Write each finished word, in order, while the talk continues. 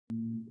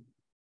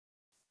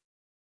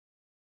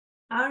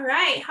All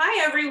right.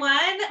 Hi,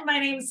 everyone. My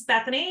name's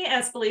Bethany,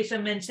 as Felicia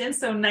mentioned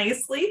so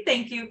nicely.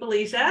 Thank you,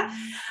 Felicia.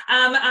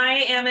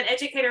 I am an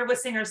educator with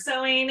Singer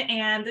Sewing,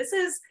 and this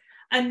is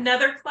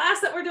another class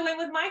that we're doing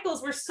with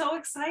Michaels. We're so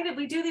excited.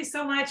 We do these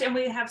so much, and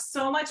we have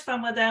so much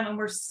fun with them, and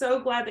we're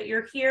so glad that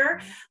you're here.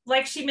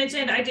 Like she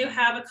mentioned, I do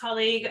have a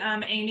colleague,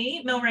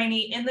 Amy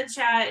Milraney, in the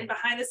chat and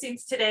behind the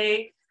scenes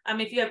today.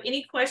 If you have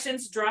any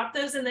questions, drop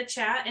those in the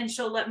chat and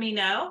she'll let me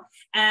know.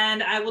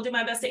 And I will do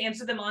my best to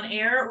answer them on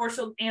air, or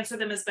she'll answer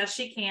them as best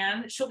she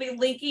can. She'll be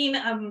linking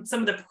some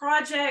of the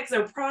projects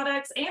or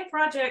products and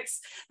projects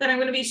that I'm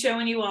going to be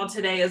showing you all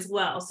today as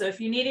well. So if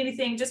you need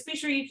anything, just be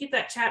sure you keep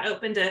that chat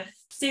open to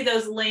see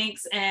those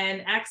links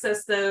and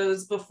access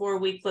those before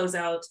we close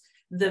out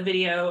the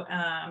video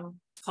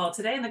call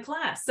today in the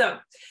class. So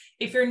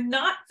if you're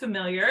not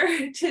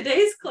familiar,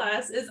 today's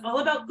class is all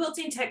about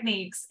quilting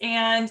techniques,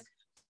 and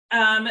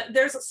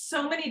there's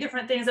so many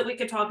different things that we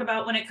could talk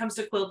about when it comes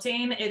to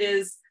quilting. It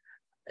is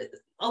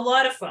a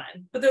lot of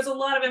fun, but there's a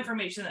lot of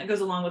information that goes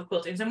along with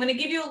quilting. So I'm going to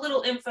give you a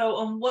little info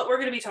on what we're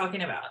going to be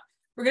talking about.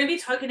 We're going to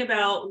be talking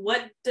about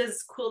what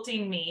does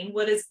quilting mean?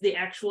 What is the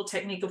actual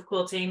technique of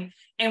quilting?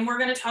 And we're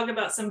going to talk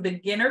about some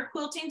beginner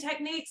quilting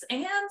techniques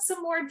and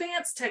some more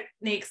advanced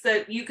techniques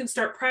that you can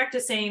start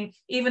practicing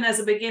even as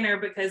a beginner,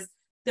 because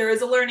there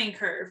is a learning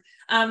curve.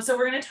 So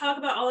we're going to talk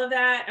about all of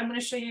that. I'm going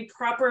to show you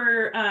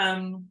proper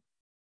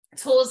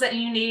tools that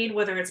you need,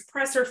 whether it's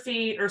presser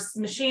feet or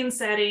machine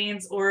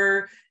settings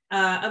or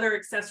other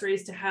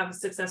accessories to have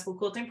successful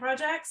quilting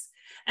projects.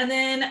 And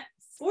then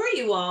for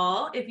you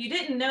all, if you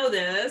didn't know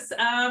this,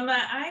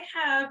 I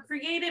have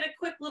created a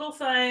quick little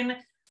fun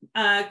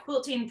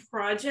quilting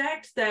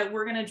project that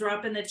we're going to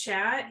drop in the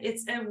chat.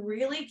 It's a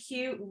really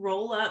cute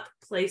roll-up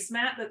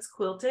placemat that's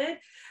quilted.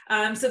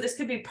 So this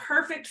could be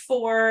perfect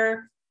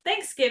for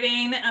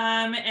Thanksgiving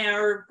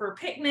or for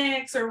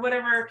picnics or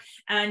whatever,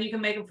 and you can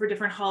make them for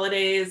different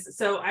holidays.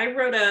 So I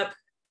wrote up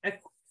a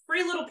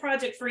free little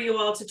project for you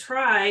all to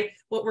try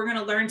what we're going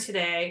to learn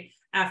today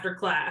after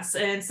class.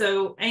 And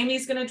so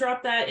Amy's going to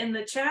drop that in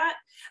the chat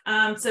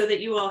so that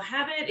you all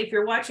have it. If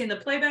you're watching the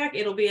playback,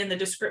 it'll be in the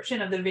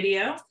description of the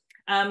video.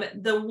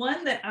 The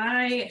one that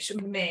I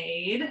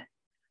made,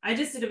 I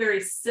just did a very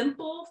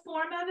simple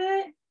form of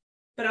it,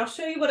 but I'll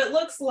show you what it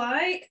looks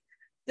like.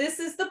 This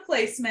is the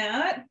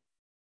placemat.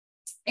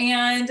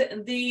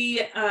 And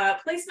the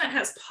placemat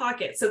has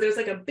pockets. So there's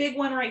like a big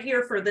one right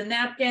here for the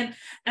napkin.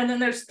 And then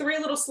there's 3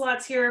 little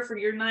slots here for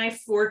your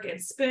knife, fork,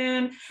 and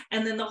spoon.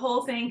 And then the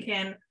whole thing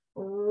can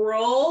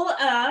roll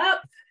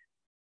up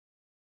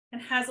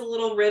and has a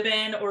little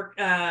ribbon or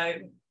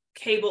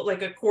cable,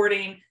 like a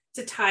cording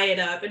to tie it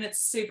up. And it's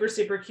super,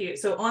 super cute.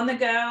 So on the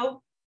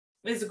go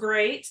is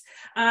great.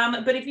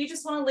 But if you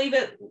just want to leave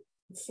it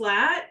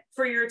flat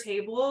for your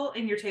table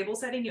in your table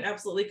setting, you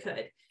absolutely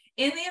could.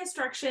 In the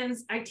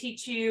instructions, I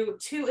teach you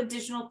 2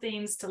 additional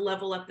things to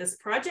level up this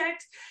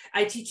project.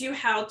 I teach you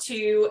how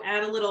to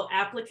add a little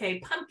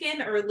applique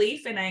pumpkin or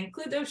leaf, and I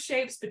include those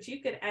shapes, but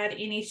you could add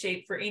any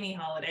shape for any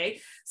holiday.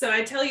 So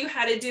I tell you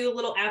how to do a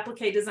little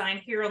applique design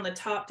here on the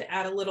top to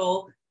add a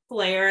little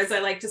flair, as I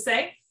like to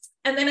say.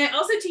 And then I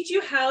also teach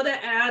you how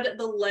to add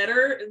the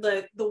letter,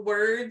 the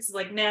words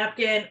like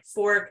napkin,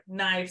 fork,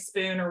 knife,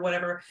 spoon, or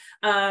whatever,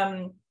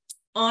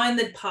 on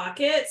the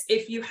pockets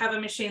if you have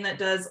a machine that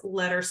does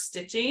letter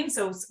stitching.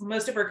 So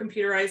most of our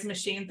computerized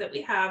machines that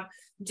we have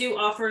do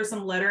offer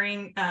some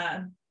lettering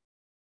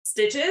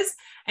stitches,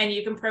 and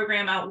you can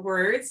program out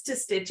words to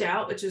stitch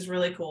out, which is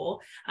really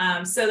cool.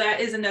 So that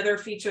is another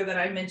feature that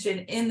I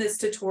mentioned in this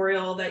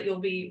tutorial that you'll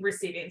be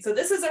receiving. So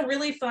this is a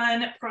really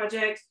fun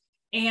project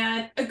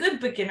and a good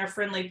beginner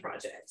friendly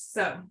project.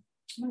 So I'm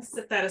gonna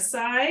set that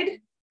aside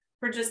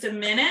for just a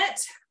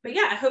minute. But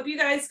yeah, I hope you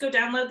guys go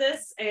download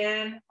this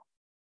and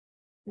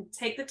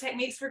take the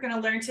techniques we're going to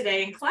learn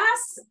today in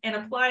class and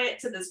apply it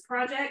to this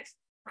project.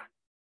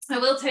 I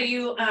will tell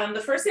you,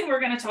 the first thing we're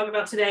going to talk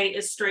about today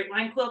is straight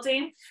line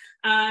quilting,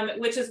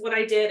 which is what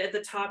I did at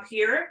the top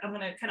here. I'm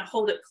going to kind of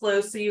hold it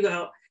close so you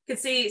can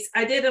see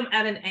I did them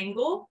at an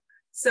angle,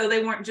 so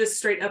they weren't just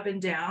straight up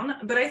and down,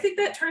 but I think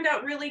that turned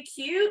out really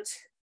cute.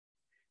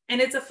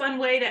 And it's a fun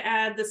way to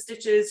add the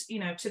stitches, you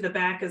know, to the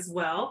back as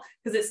well,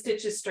 because it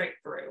stitches straight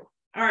through.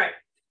 All right.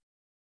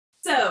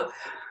 So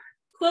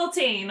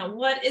quilting,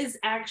 what is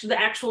the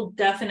actual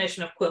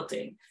definition of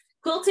quilting?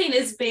 Quilting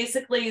is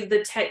basically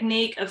the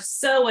technique of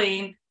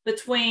sewing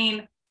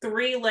between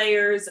 3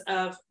 layers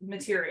of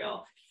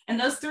material. And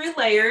those 3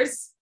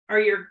 layers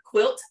are your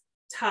quilt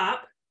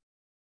top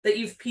that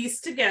you've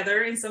pieced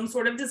together in some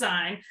sort of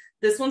design.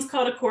 This one's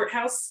called a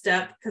courthouse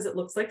step because it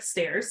looks like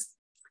stairs.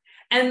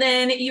 And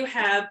then you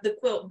have the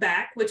quilt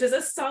back, which is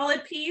a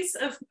solid piece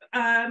of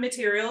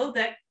material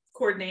that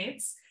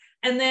coordinates.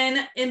 And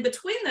then in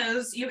between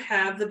those, you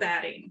have the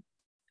batting.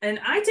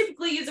 And I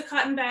typically use a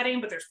cotton batting,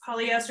 but there's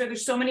polyester,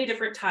 there's so many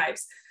different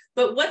types.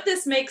 But what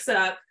this makes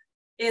up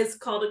is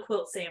called a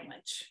quilt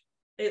sandwich.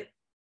 It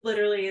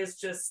literally is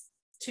just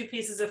 2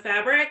 pieces of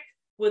fabric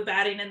with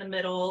batting in the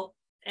middle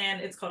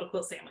and it's called a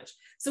quilt sandwich.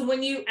 So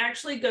when you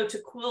actually go to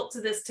quilt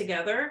this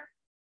together,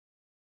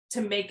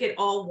 to make it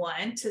all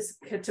one,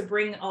 to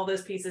bring all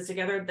those pieces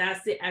together,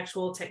 that's the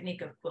actual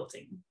technique of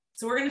quilting.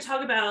 So we're going to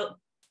talk about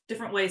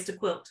different ways to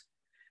quilt.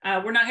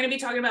 We're not going to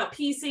be talking about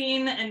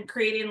piecing and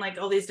creating like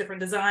all these different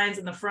designs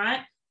in the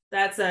front.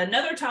 That's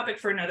another topic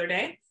for another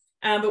day.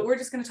 But we're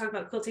just going to talk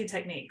about quilting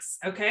techniques.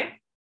 Okay.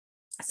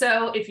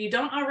 So if you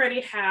don't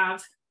already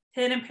have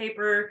pen and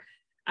paper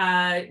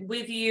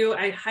with you,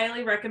 I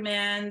highly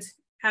recommend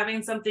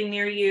having something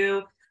near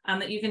you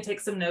that you can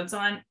take some notes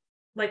on.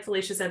 Like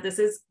Felicia said, this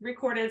is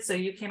recorded, so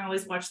you can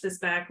always watch this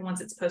back once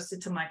it's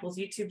posted to Michael's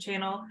YouTube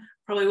channel,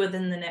 probably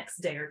within the next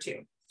day or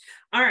two.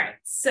 All right,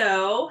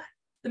 so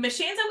the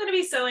machines I'm going to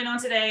be sewing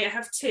on today, I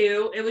have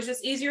two. It was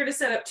just easier to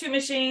set up two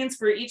machines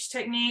for each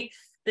technique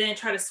than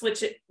try to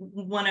switch it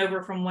one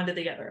over from one to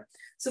the other.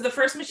 So the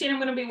first machine I'm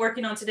going to be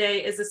working on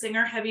today is the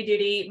Singer Heavy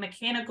Duty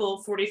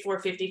Mechanical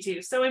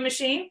 4452 sewing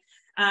machine.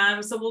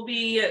 So we'll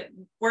be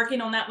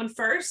working on that one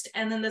first.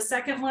 And then the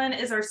second one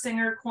is our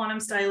Singer Quantum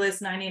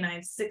Stylist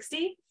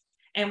 9960.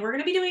 And we're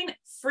going to be doing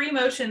free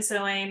motion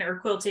sewing or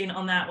quilting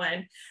on that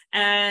one.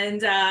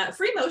 And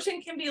free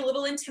motion can be a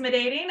little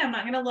intimidating. I'm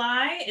not going to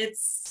lie.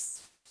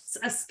 It's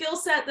a skill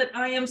set that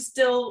I am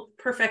still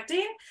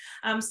perfecting.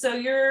 So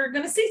you're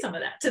going to see some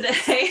of that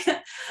today.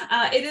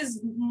 It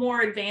is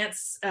more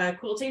advanced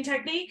quilting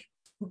technique,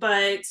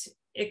 but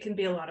it can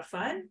be a lot of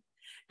fun.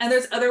 And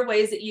there's other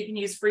ways that you can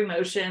use free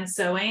motion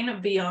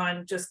sewing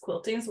beyond just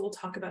quilting. So we'll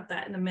talk about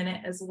that in a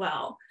minute as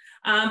well.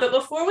 But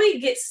before we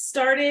get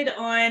started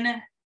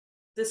on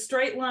the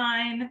straight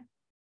line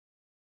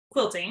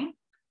quilting,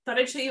 thought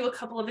I'd show you a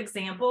couple of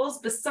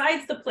examples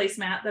besides the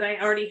placemat that I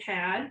already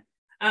had.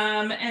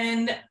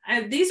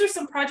 These are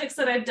some projects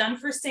that I've done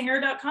for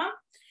singer.com.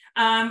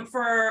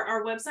 For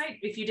our website.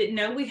 If you didn't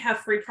know, we have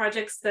free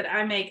projects that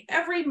I make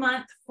every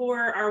month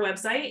for our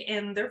website,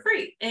 and they're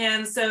free.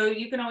 And so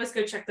you can always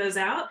go check those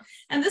out.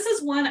 And this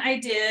is one I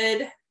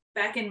did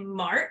back in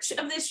March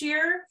of this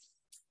year.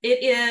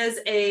 It is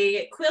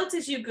a quilt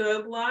as you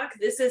go block.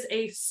 This is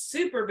a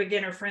super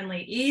beginner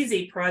friendly,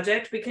 easy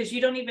project because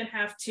you don't even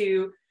have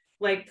to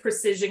like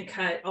precision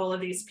cut all of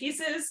these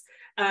pieces.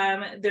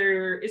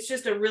 It's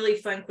just a really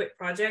fun, quick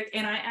project.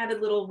 And I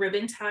added little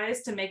ribbon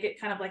ties to make it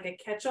kind of like a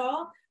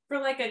catch-all for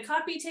like a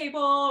coffee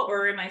table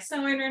or in my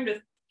sewing room to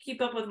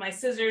keep up with my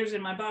scissors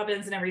and my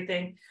bobbins and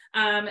everything.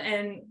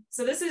 And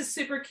so this is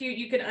super cute.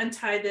 You could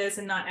untie this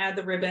and not add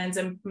the ribbons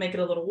and make it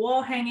a little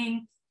wall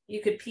hanging.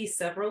 You could piece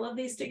several of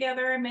these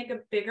together and make a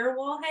bigger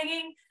wall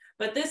hanging.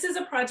 But this is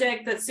a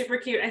project that's super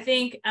cute. I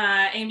think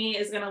Amy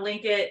is going to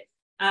link it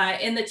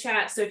in the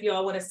chat. So if you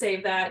all want to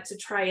save that to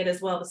try it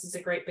as well, this is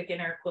a great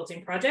beginner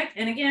quilting project.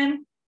 And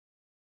again,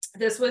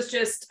 this was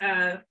just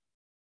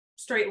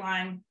straight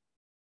line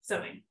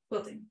sewing,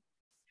 quilting.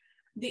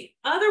 The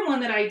other one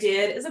that I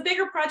did is a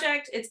bigger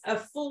project. It's a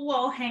full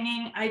wall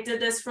hanging. I did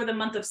this for the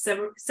month of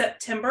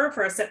September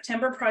for a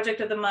September project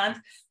of the month,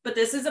 but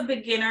this is a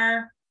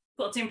beginner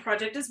quilting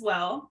project as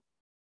well.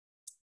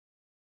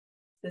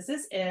 This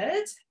is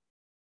it.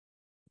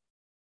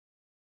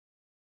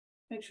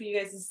 Make sure you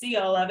guys can see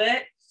all of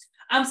it.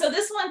 So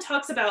this one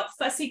talks about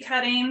fussy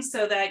cutting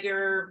so that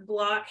your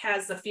block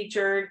has the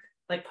featured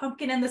like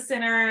pumpkin in the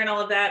center and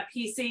all of that.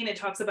 Piecing, it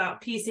talks about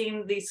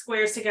piecing these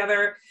squares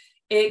together.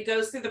 It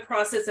goes through the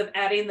process of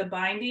adding the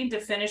binding to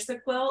finish the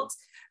quilt.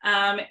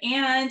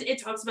 And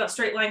it talks about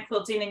straight line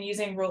quilting and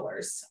using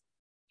rulers,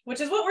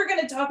 which is what we're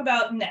going to talk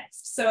about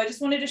next. So I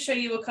just wanted to show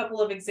you a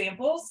couple of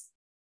examples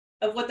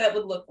of what that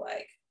would look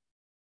like.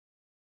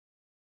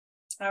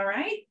 All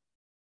right.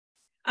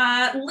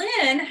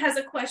 Lynn has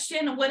a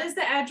question. What is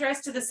the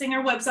address to the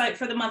Singer website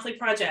for the monthly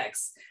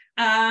projects?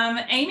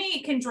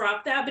 Amy can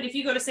drop that, but if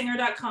you go to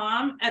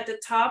singer.com, at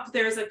the top,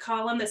 there's a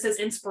column that says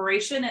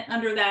inspiration, and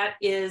under that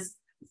is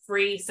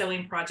free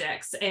sewing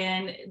projects,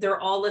 and they're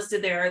all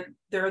listed there.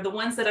 They're the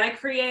ones that I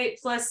create,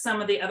 plus some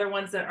of the other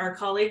ones that our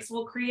colleagues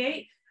will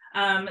create.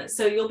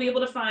 So you'll be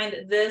able to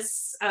find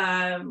this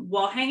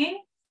wall hanging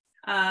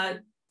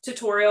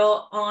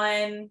tutorial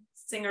on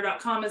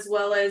singer.com, as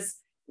well as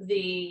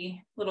the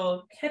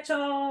little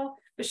catch-all,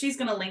 but she's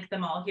going to link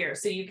them all here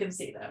so you can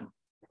see them.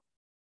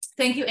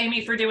 Thank you,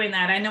 Amy, for doing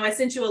that. I know I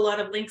sent you a lot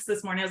of links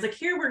this morning. I was like,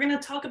 here, we're going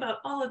to talk about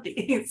all of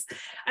these.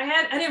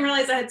 I didn't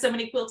realize I had so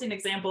many quilting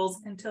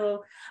examples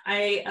until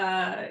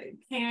I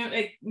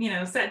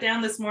sat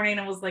down this morning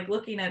and was like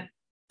looking at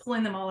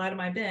pulling them all out of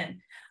my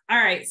bin. All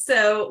right,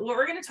 so what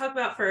we're going to talk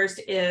about first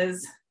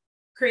is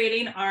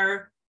creating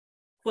our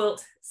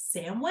quilt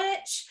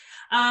sandwich.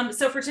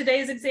 So for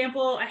today's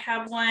example, I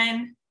have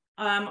one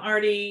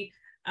already,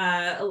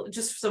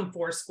 just some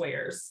 4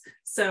 squares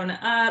sewn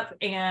up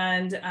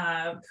and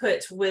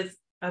put with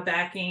a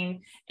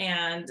backing,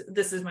 and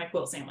this is my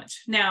quilt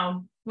sandwich.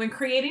 Now, when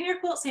creating your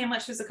quilt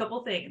sandwich, there's a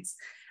couple things.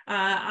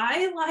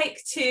 I like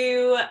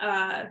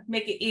to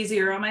make it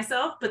easier on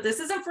myself, but this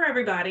isn't for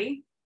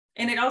everybody.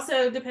 And it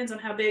also depends on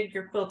how big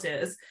your quilt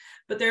is.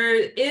 But there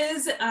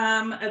is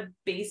a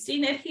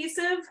basting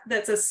adhesive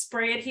that's a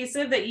spray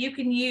adhesive that you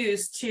can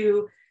use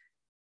to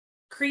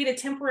create a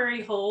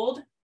temporary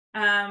hold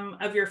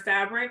of your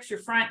fabrics, your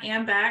front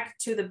and back,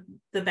 to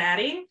the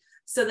batting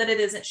so that it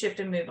doesn't shift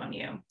and move on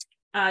you.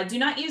 Do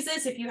not use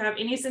this if you have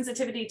any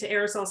sensitivity to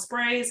aerosol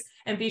sprays,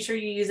 and be sure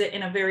you use it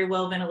in a very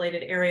well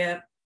ventilated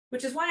area,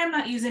 which is why I'm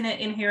not using it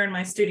in here in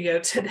my studio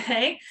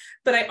today,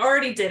 but I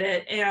already did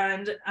it.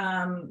 And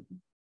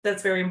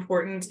that's very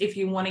important. If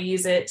you want to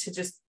use it to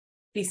just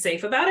be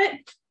safe about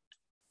it,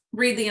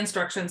 read the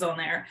instructions on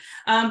there.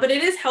 But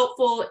it is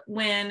helpful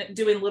when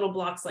doing little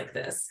blocks like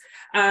this.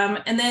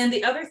 And then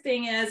the other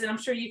thing is, and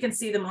I'm sure you can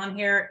see them on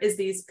here, is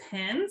these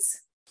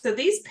pins. So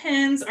these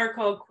pins are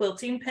called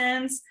quilting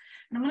pins.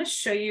 And I'm going to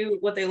show you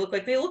what they look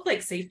like. They look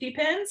like safety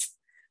pins,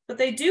 but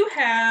they do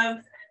have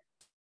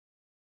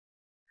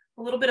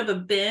a little bit of a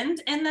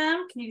bend in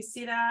them. Can you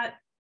see that?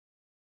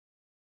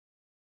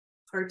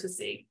 Hard to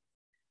see.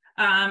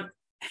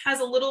 Has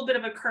a little bit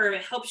of a curve.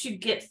 It helps you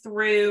get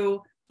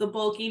through the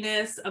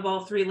bulkiness of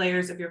all 3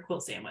 layers of your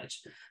quilt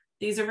sandwich.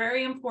 These are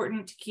very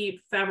important to keep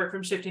fabric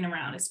from shifting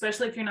around,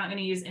 especially if you're not going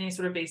to use any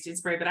sort of basting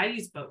spray, but I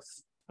use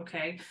both.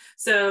 Okay,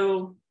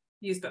 so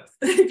use both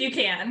if you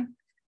can.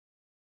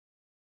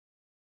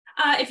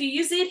 If you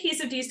use the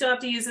adhesive, do you still have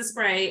to use the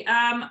spray?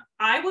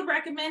 I would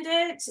recommend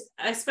it,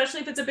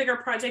 especially if it's a bigger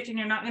project and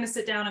you're not going to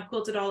sit down and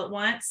quilt it all at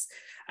once.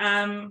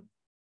 I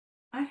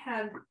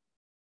have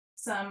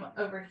some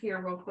over here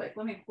real quick.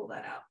 Let me pull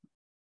that out.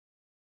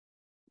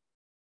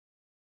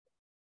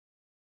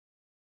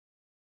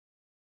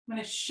 I'm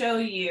going to show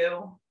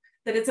you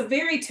that it's a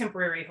very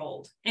temporary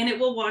hold, and it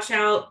will wash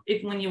out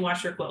when you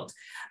wash your quilt.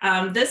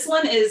 This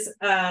one is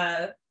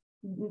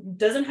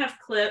doesn't have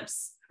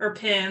clips or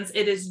pins.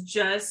 It is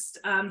just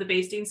the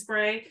basting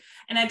spray,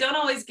 and I don't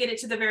always get it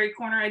to the very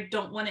corner. I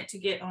don't want it to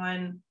get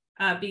on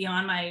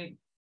beyond my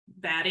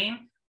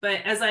batting,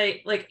 but as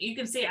you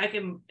can see,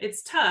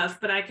 it's tough,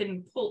 but I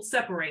can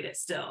separate it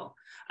still.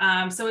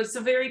 So it's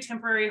a very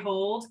temporary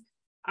hold.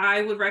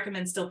 I would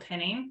recommend still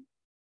pinning,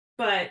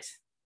 but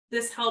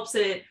this helps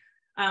it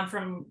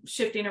from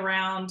shifting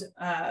around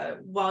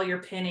while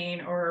you're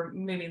pinning or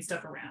moving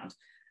stuff around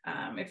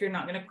if you're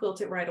not going to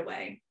quilt it right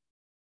away.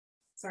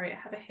 Sorry, I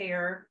have a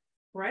hair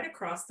right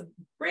across the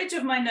bridge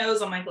of my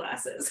nose on my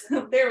glasses.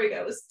 There we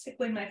go, it's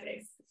tickling my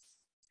face.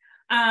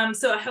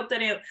 So I hope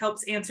that it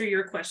helps answer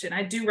your question.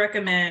 I do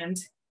recommend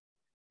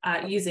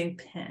using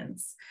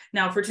pins.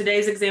 Now for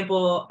today's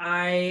example,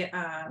 I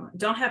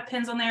don't have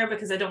pins on there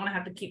because I don't want to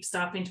have to keep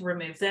stopping to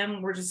remove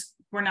them.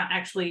 We're not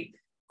actually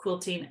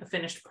quilting a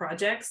finished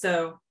project,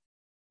 so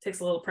it takes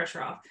a little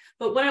pressure off.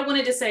 But what I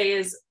wanted to say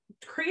is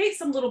create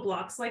some little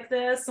blocks like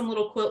this, some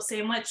little quilt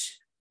sandwich.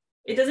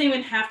 It doesn't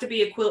even have to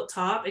be a quilt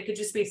top. It could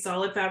just be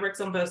solid fabrics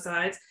on both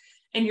sides.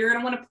 And you're going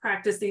to want to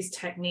practice these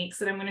techniques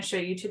that I'm going to show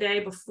you today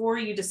before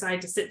you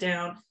decide to sit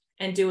down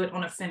and do it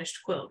on a finished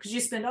quilt, because you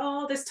spend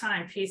all this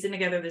time piecing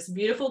together this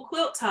beautiful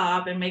quilt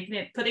top and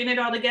putting it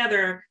all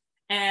together.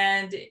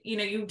 And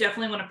you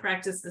definitely want to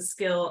practice the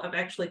skill of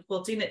actually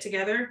quilting it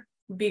together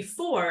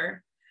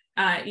before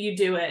you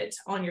do it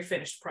on your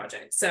finished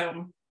project.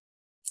 So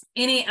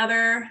any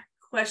other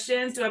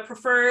questions? Do I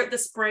prefer the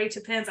spray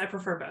to pins? I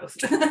prefer both,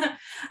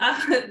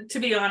 to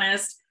be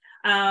honest.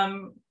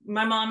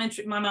 My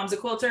mom's a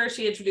quilter.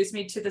 She introduced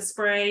me to the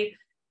spray.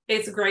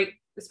 It's great,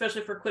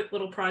 especially for quick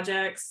little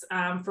projects.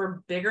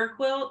 For bigger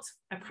quilt,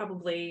 I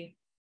probably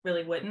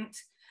really wouldn't,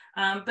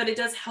 but it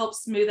does help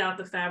smooth out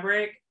the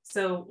fabric.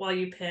 So while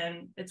you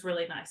pin, it's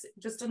really nice.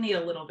 Just need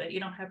a little bit. You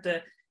don't have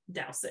to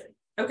douse it.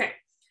 Okay.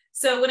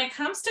 So when it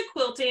comes to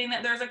quilting,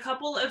 there's a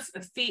couple of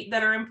feet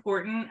that are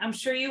important. I'm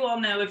sure you all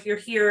know, if you're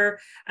here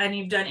and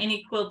you've done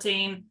any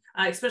quilting,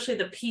 especially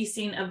the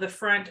piecing of the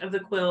front of the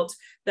quilt,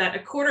 that a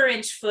 1/4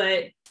 inch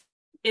foot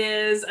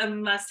is a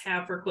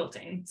must-have for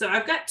quilting. So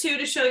I've got 2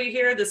 to show you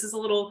here. This is a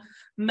little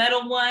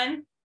metal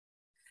one,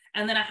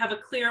 and then I have a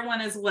clear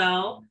one as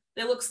well.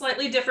 They look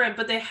slightly different,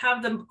 but they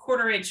have the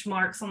 1/4 inch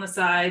marks on the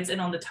sides and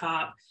on the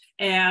top.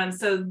 And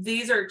so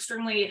these are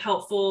extremely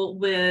helpful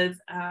with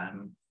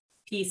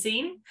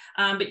piecing,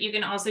 but you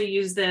can also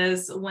use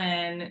this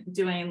when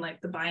doing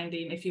like the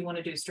binding, if you want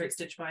to do straight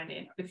stitch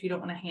binding, if you don't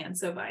want to hand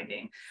sew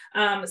binding.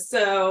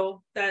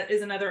 So that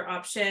is another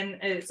option.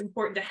 It's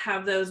important to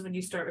have those when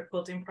you start a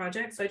quilting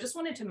project. So I just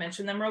wanted to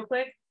mention them real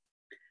quick.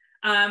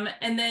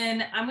 And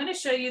then I'm going to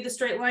show you the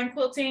straight line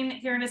quilting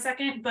here in a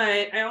second,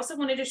 but I also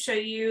wanted to show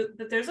you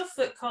that there's a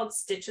foot called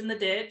Stitch in the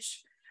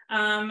Ditch.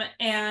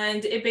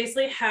 And it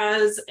basically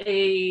has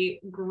a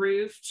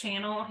groove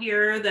channel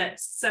here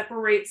that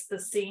separates the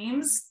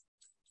seams.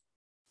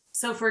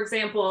 So for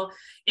example,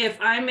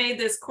 if I made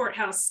this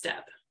courthouse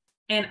step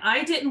and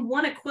I didn't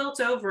want to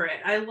quilt over it,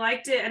 I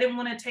liked it, I didn't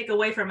want to take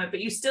away from it, but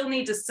you still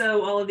need to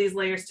sew all of these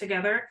layers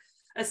together.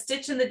 A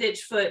Stitch in the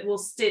Ditch foot will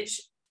stitch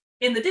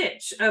in the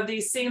ditch of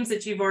these seams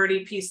that you've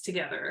already pieced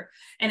together,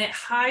 and it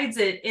hides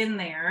it in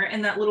there,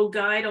 and that little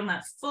guide on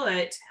that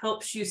foot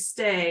helps you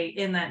stay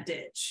in that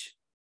ditch.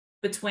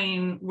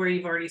 between where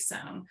you've already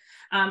sewn.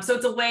 So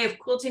it's a way of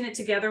quilting it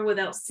together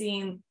without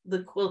seeing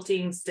the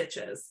quilting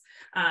stitches.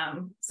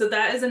 So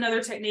that is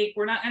another technique.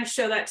 We're not going to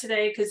show that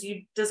today because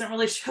it doesn't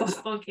really show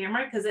up on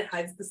camera because it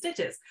hides the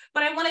stitches.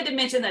 But I wanted to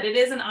mention that it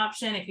is an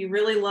option if you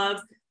really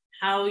love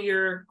how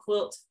your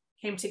quilt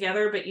came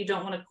together, but you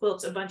don't want to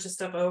quilt a bunch of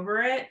stuff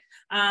over it.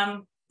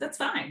 That's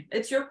fine.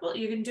 It's your quilt.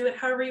 You can do it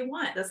however you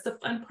want. That's the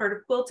fun part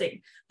of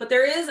quilting. But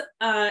there is,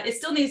 it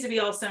still needs to be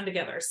all sewn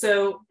together.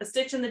 So a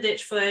stitch in the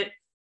ditch foot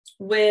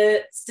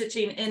with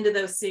stitching into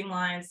those seam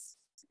lines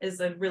is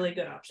a really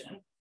good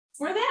option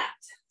for that.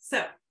 So,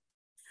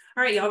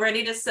 all right, y'all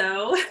ready to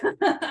sew?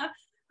 Hey,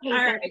 all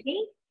right.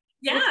 Becky?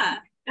 Yeah.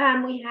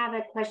 We have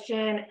a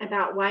question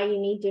about why you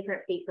need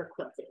different feet for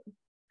quilting.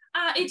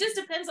 It just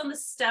depends on the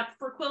step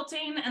for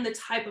quilting and the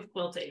type of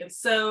quilting.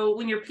 So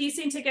when you're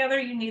piecing together,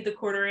 you need the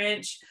 1/4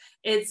 inch.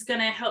 It's going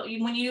to help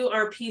you when you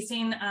are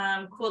piecing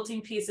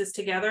quilting pieces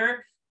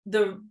together.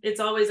 It's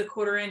always a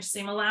 1/4 inch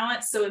seam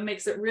allowance, so it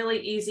makes it really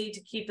easy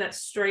to keep that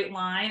straight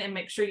line and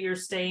make sure you're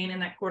staying in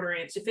that 1/4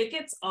 inch. If it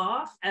gets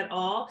off at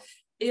all,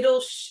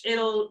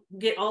 it'll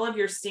get all of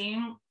your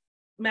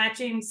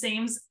matching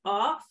seams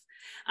off,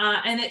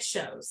 and it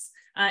shows.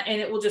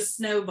 And it will just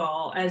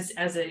snowball as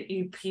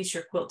you piece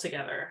your quilt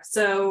together.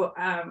 So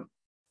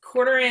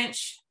 1/4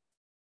 inch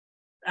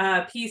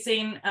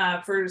piecing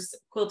for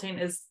quilting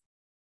is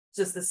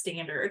just the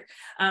standard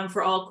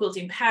for all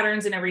quilting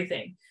patterns and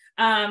everything.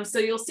 So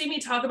you'll see me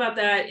talk about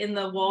that in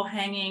the wall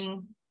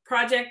hanging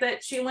project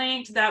that she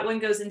linked. That one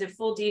goes into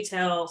full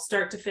detail,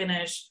 start to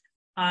finish,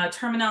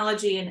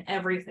 terminology and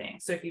everything.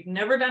 So if you've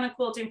never done a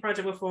quilting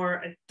project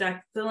before, I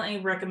definitely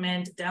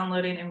recommend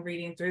downloading and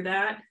reading through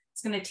that.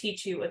 It's going to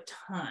teach you a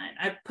ton.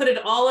 I put it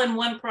all in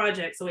one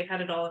project, so we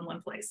had it all in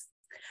one place.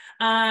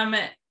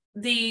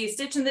 The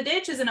stitch in the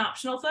ditch is an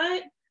optional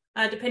foot,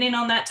 depending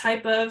on that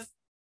type of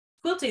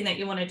quilting that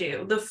you want to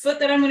do. The foot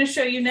that I'm going to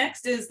show you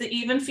next is the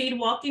even feed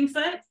walking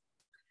foot.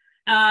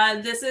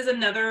 This is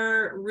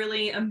another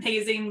really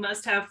amazing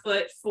must-have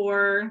foot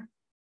for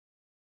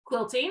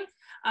quilting.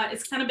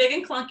 It's kind of big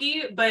and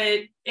clunky, but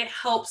it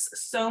helps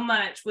so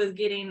much with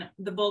getting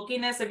the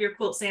bulkiness of your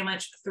quilt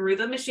sandwich through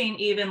the machine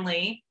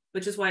evenly,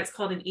 which is why it's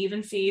called an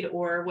even feed,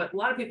 or what a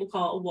lot of people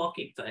call a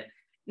walking foot.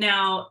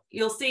 Now,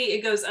 you'll see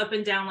it goes up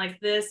and down like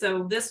this.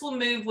 So this will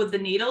move with the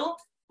needle,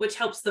 which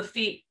helps the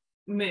feet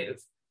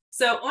move.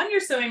 So on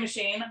your sewing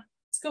machine,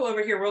 let's go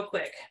over here real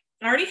quick.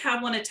 I already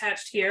have one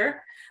attached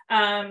here.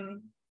 On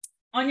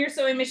your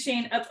sewing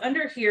machine, up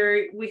under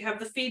here, we have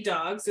the feed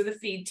dogs or the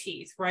feed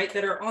teeth, right,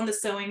 that are on the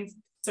sewing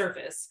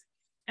surface.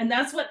 And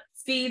that's what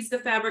feeds the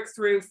fabric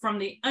through from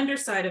the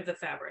underside of the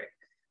fabric.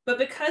 But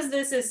because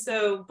this is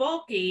so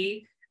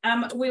bulky,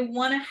 we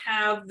want to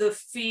have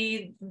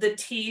the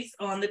teeth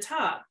on the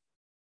top.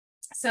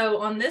 So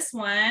on this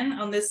one,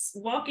 on this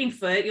walking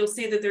foot, you'll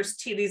see that there's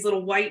these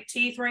little white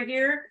teeth right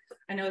here.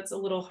 I know it's a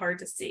little hard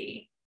to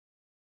see,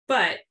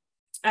 but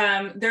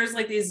there's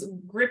like these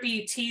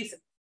grippy teeth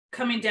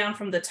coming down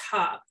from the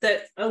top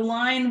that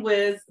align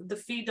with the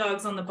feed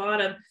dogs on the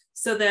bottom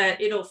so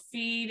that it'll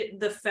feed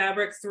the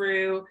fabric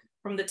through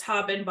from the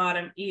top and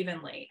bottom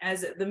evenly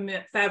as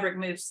the fabric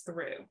moves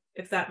through,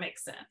 if that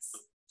makes sense.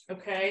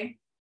 Okay.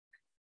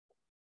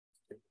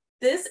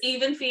 This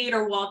even feed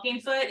or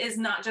walking foot is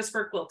not just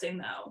for quilting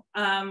though.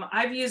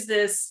 I've used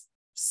this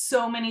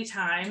so many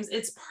times.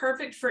 It's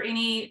perfect for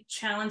any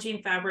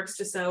challenging fabrics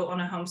to sew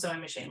on a home sewing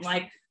machine,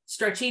 like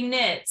stretchy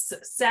knits,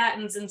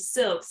 satins and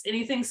silks,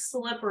 anything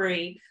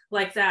slippery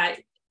like that.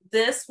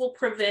 This will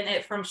prevent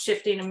it from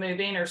shifting and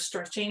moving or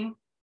stretching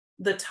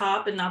the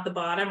top and not the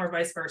bottom, or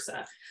vice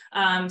versa.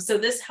 So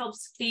this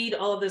helps feed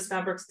all of those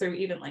fabrics through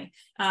evenly.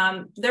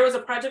 There was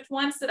a project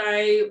once that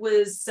I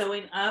was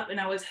sewing up and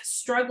I was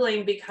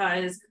struggling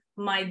because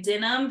my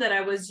denim that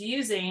I was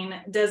using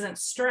doesn't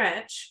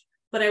stretch,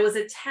 but I was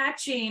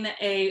attaching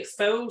a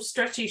faux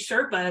stretchy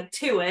Sherpa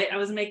to it. I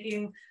was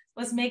making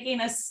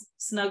a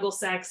snuggle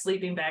sack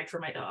sleeping bag for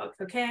my dog,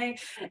 okay?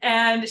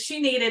 And she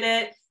needed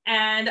it.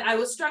 And I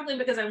was struggling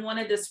because I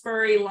wanted this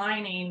furry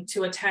lining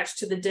to attach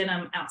to the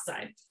denim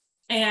outside.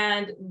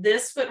 And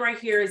this foot right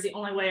here is the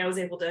only way I was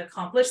able to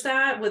accomplish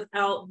that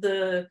without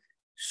the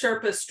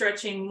Sherpa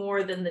stretching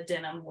more than the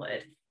denim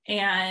would.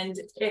 And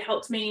it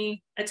helped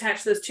me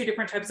attach those two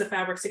different types of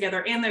fabrics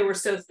together. And they were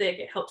so thick,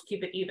 it helped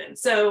keep it even.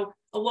 So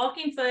a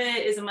walking foot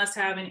is a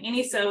must-have in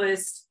any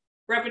sewist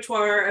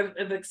repertoire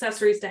of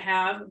accessories to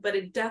have, but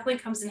it definitely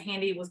comes in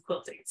handy with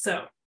quilting.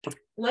 So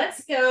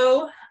let's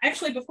go.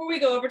 Actually, before we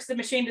go over to the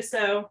machine to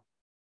sew,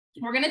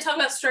 we're going to talk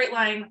about straight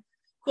line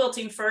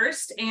quilting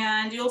first.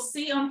 And you'll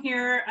see on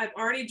here, I've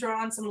already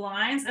drawn some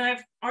lines and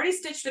I've already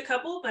stitched a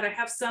couple, but I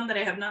have some that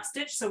I have not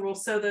stitched. So we'll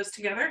sew those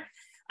together.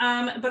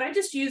 But I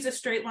just use a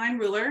straight line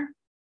ruler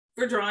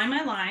for drawing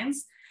my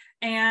lines.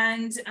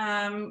 And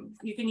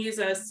you can use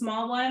a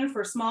small one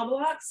for small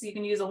blocks. You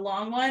can use a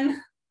long one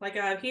like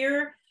I have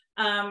here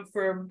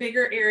for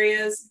bigger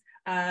areas.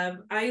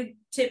 I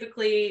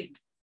typically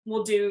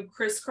will do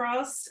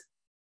crisscross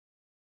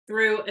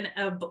through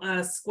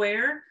a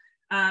square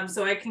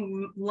So I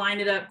can line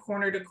it up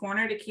corner to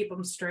corner to keep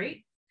them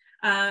straight.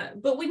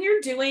 But when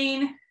you're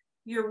doing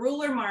your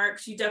ruler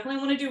marks, you definitely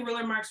want to do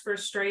ruler marks for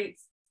straight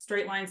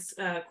lines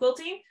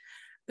quilting.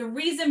 The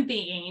reason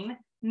being,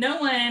 no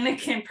one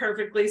can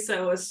perfectly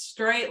sew a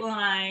straight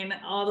line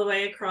all the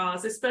way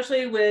across,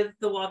 especially with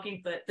the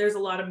walking foot. There's a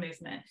lot of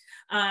movement.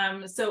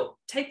 So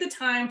take the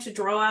time to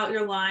draw out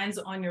your lines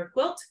on your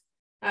quilt.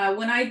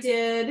 When I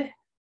did,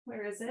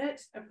 where is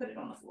it? I put it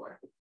on the floor.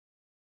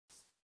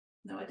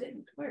 No, I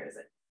didn't. Where is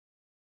it?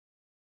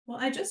 Well,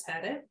 I just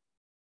had it.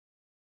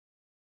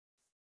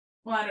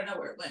 Well, I don't know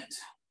where it went.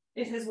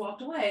 It has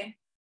walked away.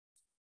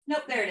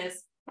 Nope, there it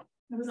is.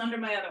 It was under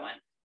my other one.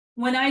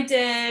 When I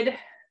did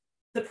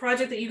the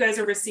project that you guys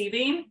are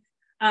receiving,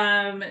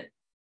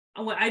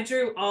 I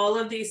drew all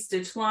of these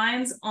stitch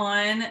lines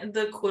on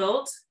the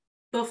quilt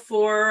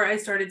before I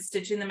started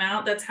stitching them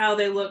out. That's how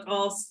they look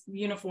all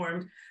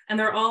uniform, and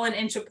they're all an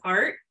inch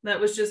apart. That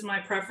was just my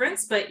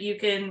preference, but you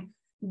can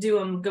do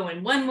them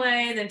going one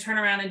way, then turn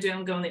around and do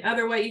them going the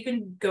other way. You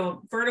can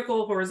go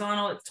vertical,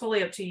 horizontal, it's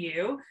totally up to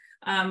you.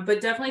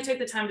 But definitely take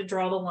the time to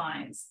draw the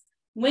lines.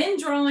 When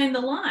drawing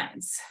the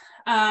lines,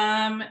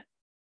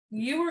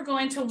 you are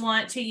going to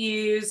want to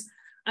use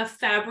a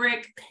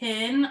fabric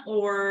pen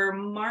or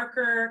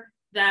marker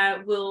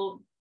that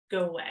will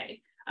go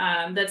away.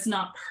 That's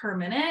not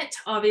permanent,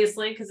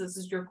 obviously, because this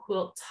is your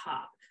quilt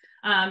top.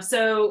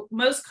 So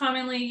most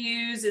commonly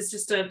used is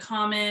just a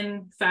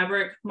common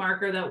fabric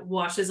marker that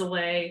washes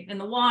away in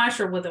the wash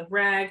or with a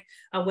rag,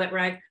 a wet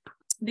rag.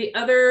 The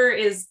other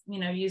is,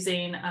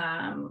 using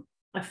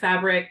a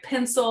fabric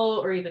pencil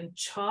or even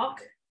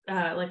chalk,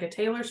 like a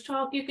tailor's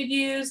chalk you could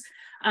use.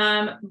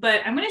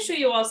 But I'm going to show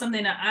you all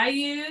something that I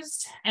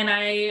used, and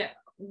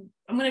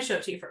I'm going to show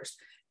it to you first.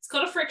 It's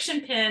called a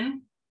friction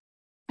pen.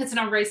 It's an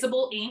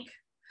erasable ink.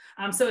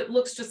 So it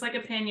looks just like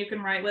a pen. You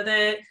can write with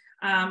it.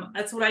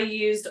 That's what I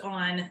used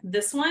on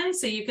this one.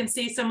 So you can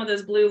see some of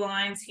those blue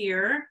lines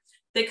here.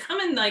 They come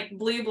in like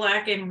blue,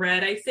 black, and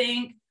red, I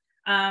think.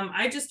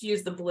 I just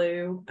use the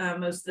blue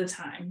most of the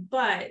time.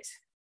 But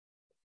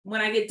when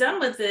I get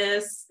done with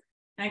this,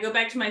 and I go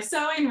back to my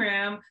sewing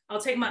room, I'll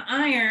take my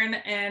iron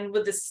and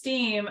with the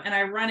steam and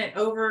I run it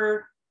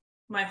over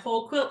my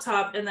whole quilt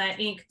top and that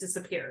ink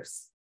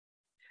disappears.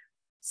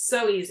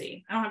 So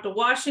easy. I don't have to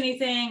wash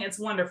anything. It's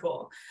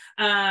wonderful.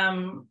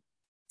 But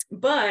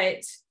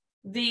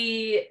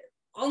the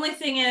only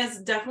thing is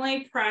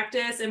definitely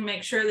practice and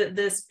make sure that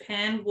this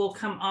pen will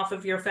come off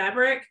of your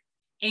fabric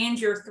and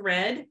your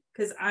thread,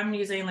 because I'm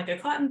using like a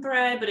cotton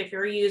thread, but if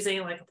you're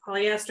using like a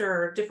polyester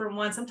or a different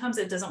one, sometimes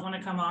it doesn't want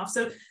to come off.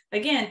 So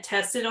again,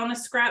 test it on a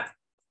scrap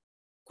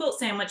quilt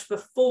sandwich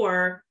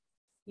before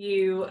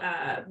you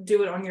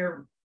do it on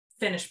your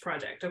finished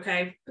project,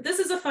 okay? But this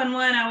is a fun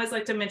one. I always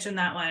like to mention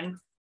that one.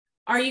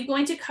 Are you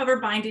going to cover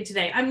binding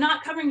today? I'm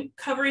not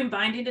covering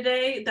binding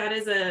today. That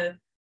is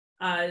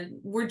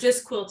we're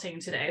just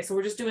quilting today. So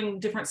we're just doing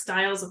different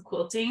styles of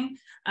quilting.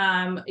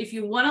 If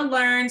you want to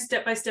learn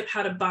step-by-step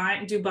how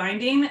to do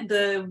binding,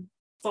 the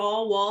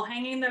fall wall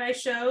hanging that I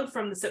showed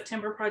from the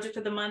September project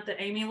of the month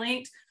that Amy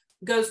linked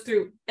goes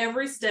through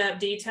every step,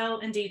 detail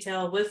in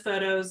detail with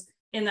photos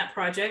in that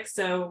project.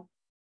 So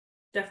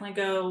definitely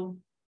go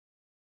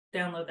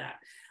download that.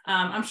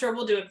 I'm sure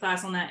we'll do a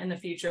class on that in the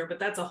future, but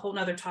that's a whole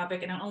nother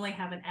topic and I only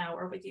have an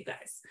hour with you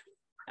guys.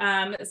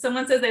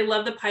 Someone says they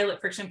love the Pilot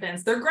friction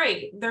pens. They're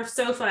great. They're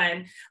so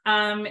fun.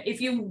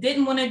 If you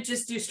didn't want to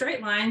just do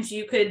straight lines,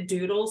 you could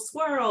doodle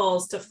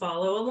swirls to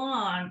follow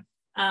along.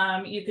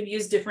 You could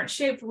use different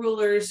shaped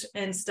rulers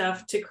and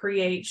stuff to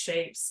create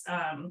shapes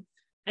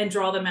and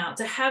draw them out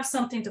to have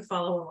something to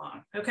follow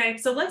along. Okay,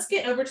 so let's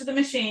get over to the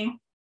machine.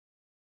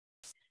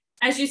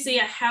 As you see,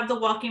 I have the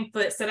walking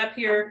foot set up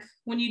here.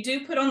 When you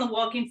do put on the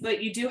walking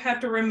foot, you do have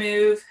to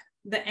remove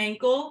the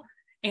ankle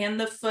and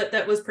the foot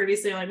that was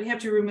previously on. We have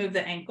to remove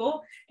the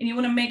ankle, and you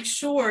want to make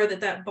sure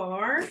that that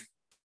bar,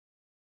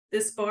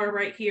 this bar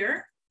right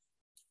here,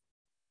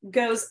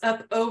 goes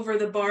up over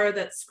the bar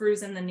that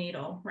screws in the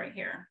needle right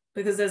here.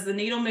 Because as the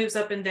needle moves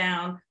up and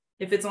down,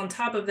 if it's on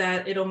top of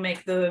that, it'll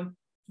make the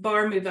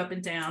bar move up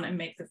and down and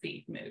make the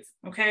feet move,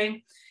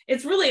 okay?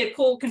 It's really a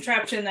cool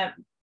contraption that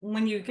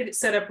when you get it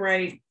set up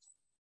right,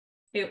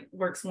 it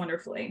works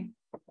wonderfully.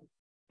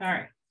 All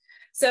right.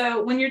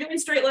 So when you're doing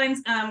straight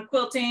lines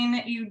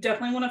quilting, you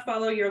definitely want to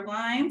follow your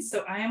lines.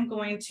 So I am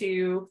going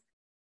to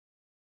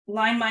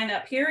line mine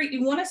up here.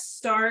 You want to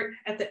start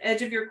at the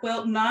edge of your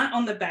quilt, not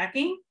on the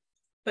backing,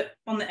 but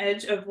on the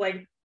edge of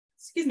like,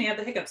 excuse me, I have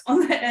the hiccups,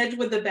 on the edge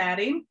with the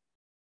batting.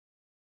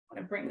 I'm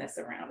going to bring this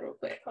around real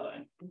quick. Hold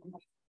on.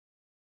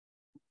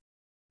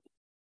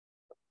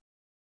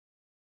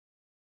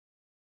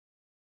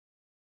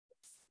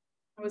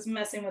 I was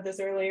messing with this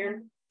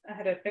earlier. I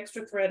had an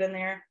extra thread in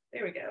there.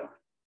 There we go.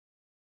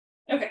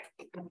 Okay.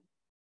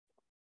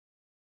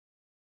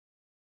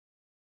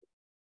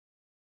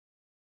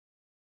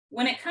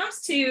 When it comes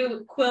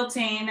to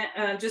quilting,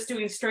 just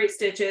doing straight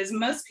stitches,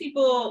 most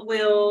people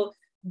will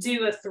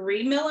do a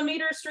 3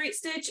 millimeter straight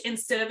stitch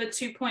instead of a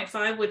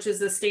 2.5, which is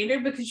the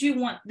standard, because you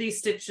want these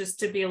stitches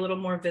to be a little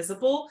more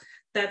visible.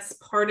 that's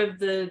part of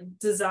the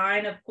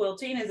design of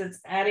quilting, is it's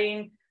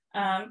adding,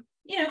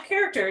 you know,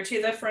 character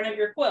to the front of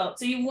your quilt.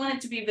 So you want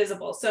it to be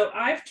visible. So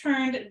I've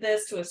turned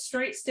this to a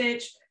straight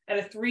stitch at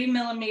a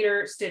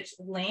 3mm stitch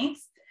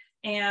length.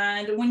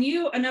 And when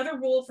another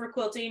rule for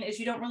quilting is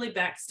you don't really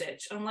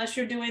backstitch unless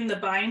you're doing the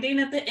binding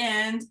at the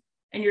end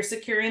and you're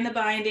securing the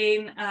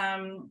binding.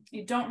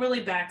 You don't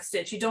really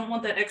backstitch. You don't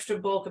want that extra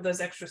bulk of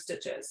those extra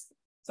stitches.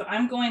 So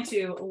I'm going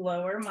to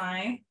lower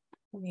my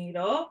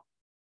needle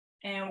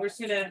and we're just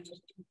gonna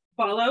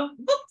follow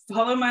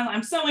my line.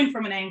 I'm sewing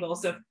from an angle,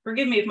 so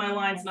forgive me if my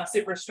line's not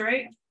super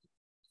straight.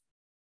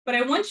 But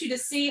I want you to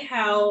see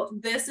how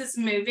this is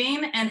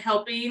moving and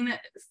helping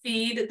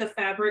feed the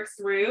fabric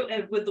through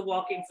with the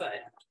walking foot.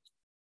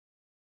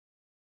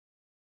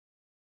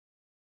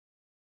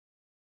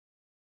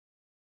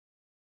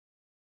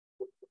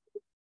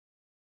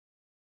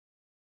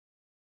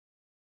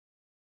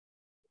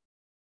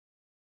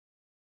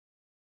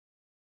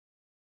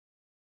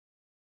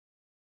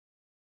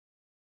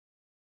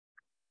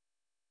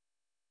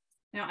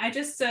 Now I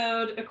just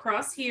sewed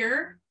across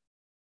here,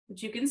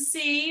 but you can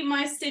see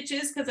my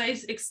stitches because I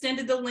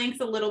extended the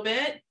length a little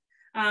bit.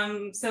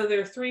 So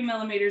they're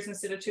 3mm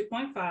instead of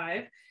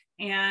 2.5.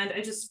 And I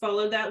just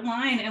followed that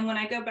line. And when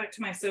I go back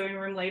to my sewing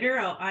room later,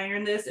 I'll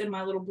iron this and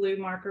my little blue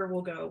marker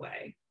will go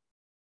away.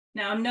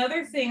 Now,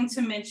 another thing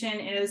to mention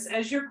is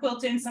as you're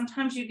quilting,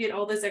 sometimes you get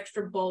all this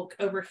extra bulk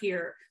over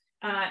here.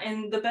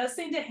 And the best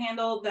thing to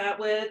handle that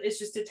with is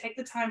just to take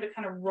the time to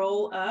kind of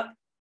roll up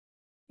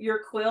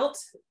your quilt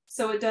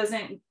so it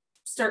doesn't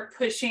start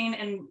pushing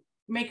and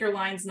make your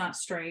lines not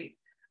straight.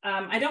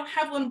 I don't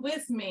have one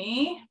with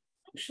me.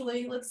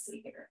 Actually, let's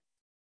see here.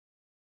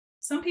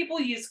 Some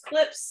people use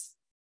clips.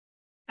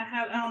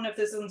 I don't know if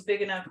this one's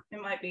big enough.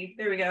 It might be.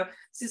 There we go.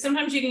 So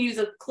sometimes you can use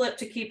a clip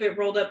to keep it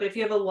rolled up. But if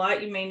you have a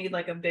lot, you may need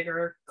like a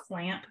bigger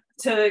clamp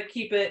to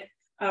keep it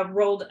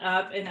rolled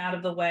up and out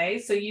of the way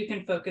so you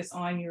can focus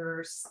on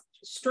your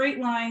straight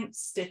line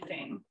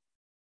stitching.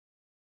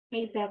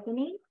 Hey,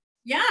 Bethany.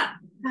 Yeah.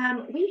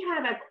 We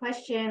have a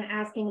question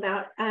asking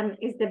about,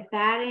 is the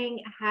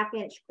batting a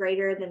 1/2 inch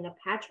greater than the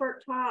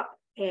patchwork top?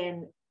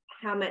 And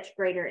how much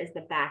greater is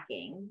the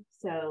backing?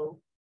 So,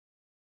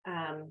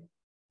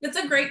 that's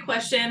a great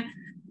question.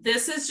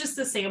 This is just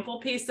the sample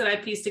piece that I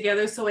pieced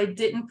together. So I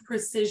didn't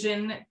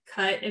precision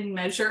cut and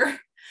measure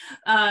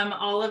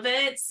all of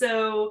it.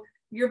 So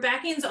your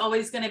backing is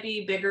always going to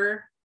be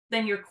bigger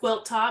than your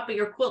quilt top, but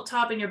your quilt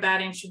top and your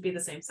batting should be the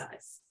same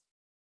size.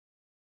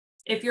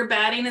 If your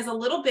batting is a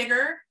little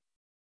bigger,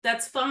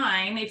 that's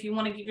fine. If you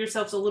want to give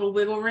yourselves a little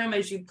wiggle room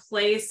as you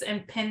place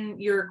and pin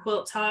your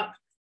quilt top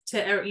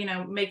to, you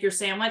know, make your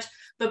sandwich.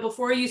 But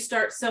before you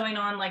start sewing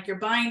on like your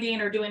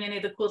binding or doing any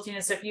of the quilting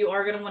and stuff, you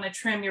are going to want to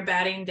trim your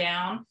batting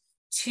down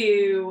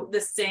to the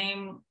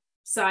same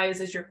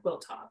size as your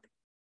quilt top.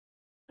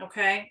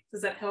 Okay,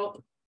 does that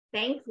help?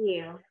 Thank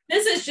you.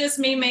 This is just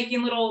me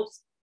making little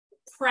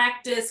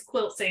practice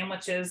quilt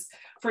sandwiches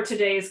for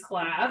today's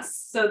class.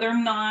 So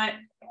they're not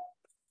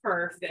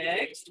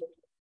perfect.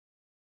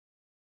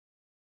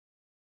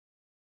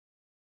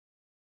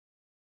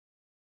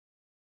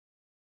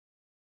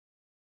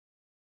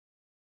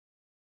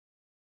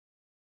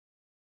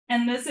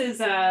 And this is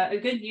a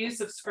good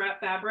use of scrap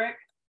fabric,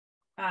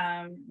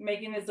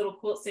 making these little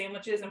quilt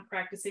sandwiches and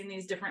practicing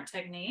these different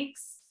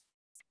techniques.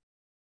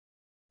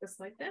 Just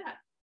like that.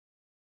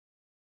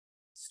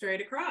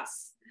 Straight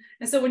across.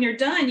 And so when you're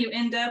done, you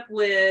end up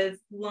with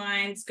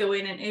lines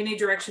going in any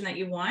direction that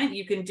you want.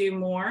 You can do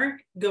more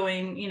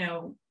going, you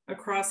know,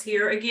 across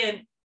here.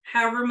 Again,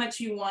 however much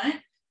you want,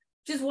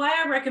 which is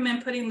why I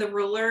recommend putting the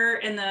ruler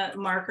and the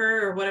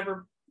marker or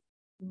whatever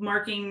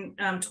marking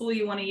tool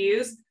you want to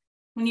use.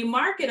 When you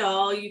mark it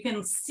all, you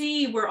can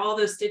see where all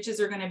those stitches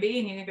are going to be,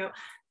 and you can go,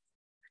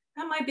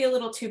 that might be a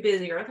little too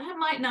busy, or that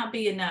might not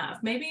be enough.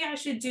 Maybe I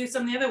should do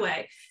some the other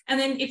way. And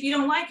then if you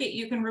don't like it,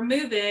 you can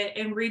remove it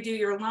and redo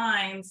your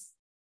lines,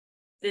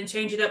 then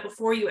change it up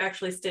before you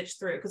actually stitch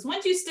through. Because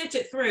once you stitch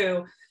it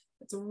through,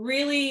 it's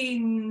really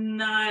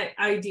not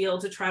ideal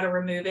to try to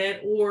remove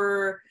it,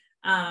 or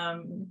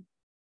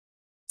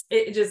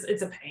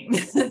it's a pain.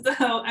 So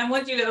I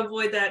want you to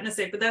avoid that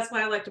mistake, but that's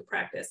why I like to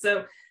practice.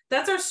 So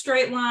that's our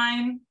straight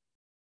line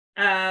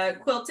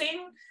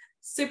quilting.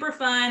 Super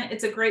fun.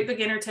 It's a great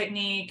beginner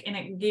technique and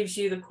it gives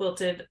you the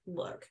quilted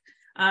look.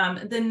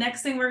 The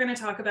next thing we're going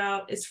to talk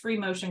about is free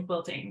motion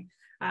quilting.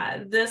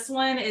 This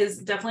one is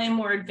definitely a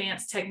more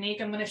advanced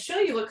technique. I'm going to show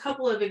you a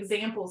couple of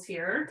examples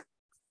here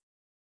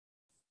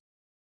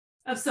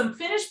of some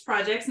finished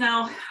projects.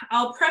 Now,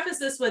 I'll preface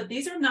this with,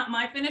 these are not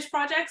my finished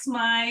projects.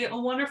 My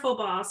wonderful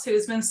boss,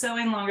 who's been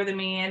sewing longer than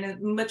me and is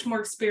much more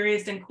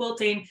experienced in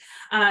quilting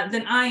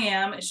than I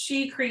am,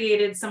 she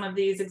created some of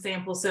these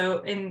examples. So,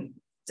 and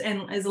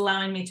is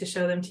allowing me to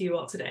show them to you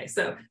all today.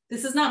 So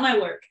this is not my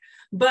work,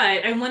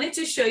 but I wanted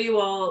to show you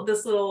all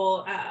this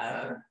little,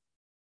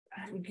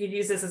 you could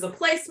use this as a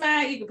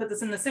placemat. You can put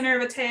this in the center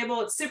of a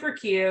table. It's super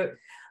cute.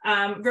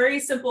 Very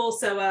simple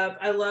sew up.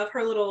 I love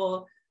her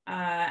little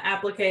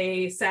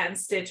applique satin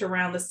stitch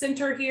around the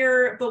center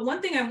here. But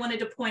one thing I wanted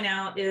to point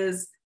out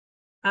is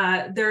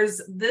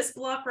There's this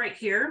block right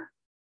here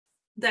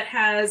that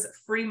has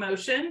free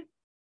motion,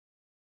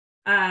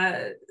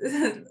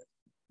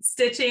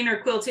 stitching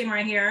or quilting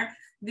right here.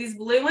 These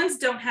blue ones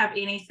don't have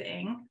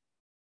anything.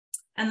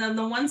 And then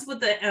the ones with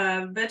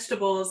the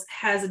vegetables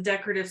has a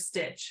decorative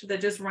stitch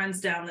that just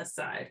runs down this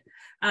side.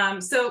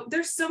 So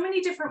there's so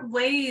many different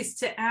ways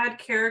to add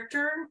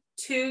character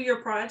to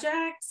your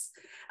projects.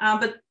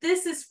 But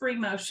this is free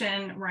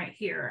motion right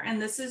here.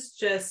 And this is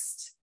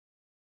just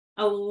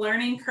a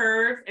learning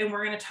curve. And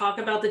we're going to talk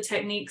about the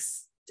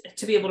techniques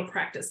to be able to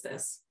practice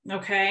this.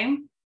 Okay.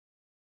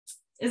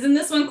 Isn't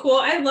this one cool?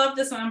 I love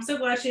this one. I'm so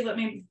glad she let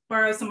me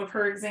borrow some of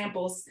her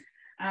examples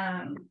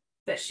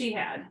that she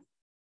had.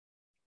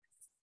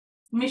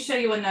 Let me show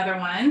you another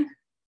one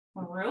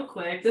real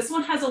quick. This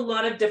one has a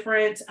lot of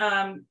different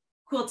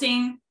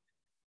quilting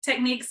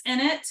techniques in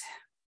it.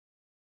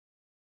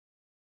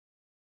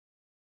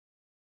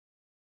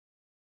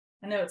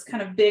 I know it's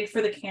kind of big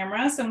for the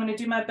camera, so I'm going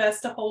to do my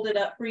best to hold it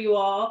up for you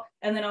all,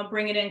 and then I'll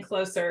bring it in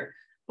closer.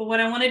 But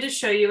what I wanted to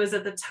show you is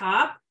at the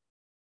top,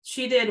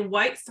 she did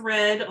white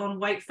thread on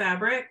white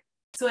fabric.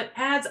 So it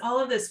adds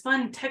all of this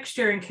fun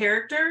texture and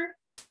character.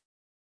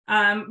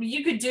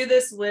 You could do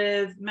this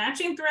with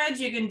matching threads.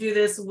 You can do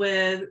this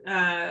with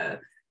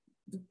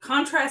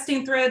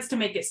contrasting threads to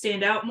make it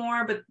stand out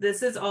more, but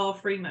this is all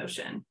free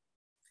motion.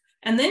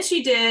 And then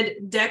she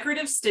did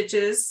decorative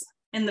stitches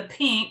in the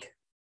pink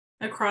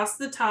across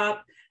the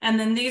top. And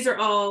then these are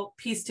all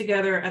pieced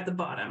together at the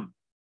bottom.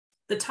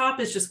 The top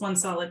is just one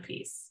solid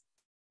piece.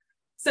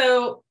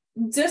 So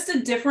just a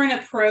different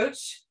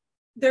approach.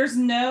 There's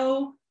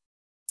no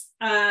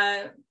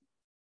there's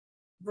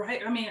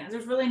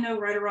really no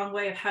right or wrong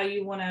way of how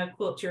you want to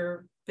quilt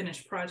your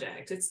finished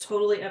project. It's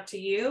totally up to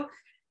you.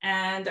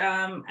 And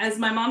as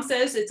my mom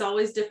says, it's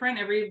always different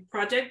every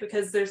project,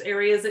 because there's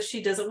areas that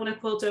she doesn't want to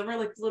quilt over,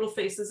 like little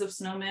faces of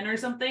snowmen or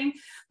something,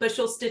 but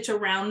she'll stitch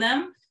around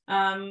them.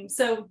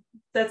 So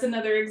that's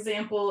another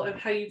example of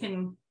how you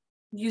can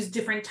use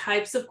different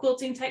types of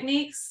quilting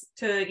techniques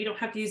you don't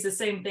have to use the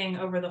same thing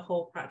over the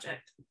whole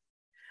project.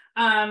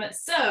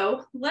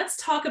 So let's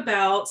talk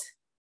about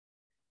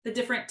the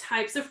different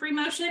types of free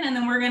motion, and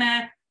then we're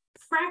gonna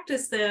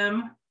practice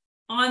them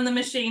on the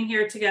machine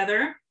here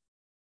together.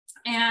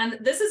 And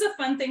this is a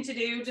fun thing to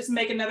do. Just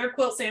make another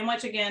quilt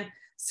sandwich. Again,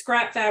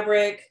 scrap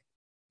fabric,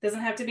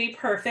 doesn't have to be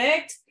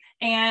perfect,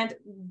 and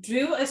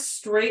do a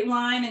straight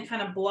line and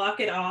kind of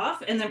block it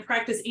off, and then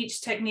practice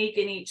each technique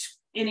in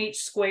each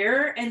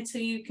square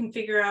until you can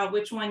figure out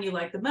which one you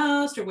like the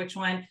most, or which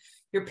one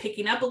you're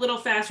picking up a little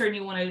faster and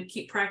you want to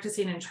keep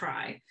practicing and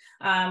try.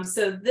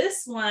 So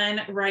this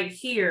one right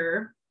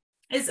here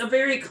is a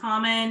very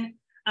common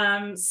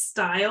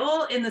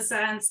style, in the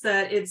sense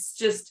that it's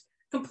just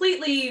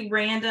completely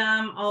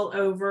random all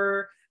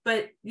over,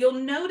 but you'll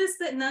notice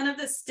that none of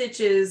the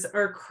stitches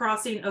are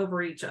crossing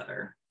over each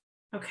other.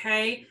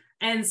 Okay.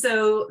 And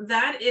so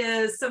that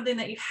is something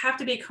that you have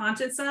to be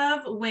conscious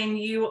of when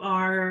you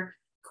are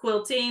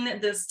quilting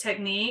this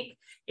technique,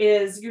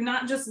 is you're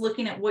not just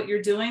looking at what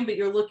you're doing, but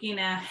you're looking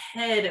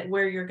ahead at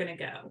where you're going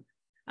to go.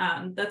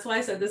 That's why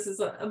I said this is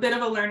a bit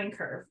of a learning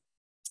curve.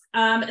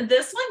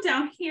 This one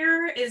down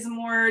here is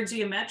more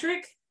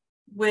geometric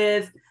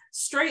with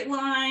straight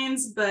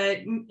lines, but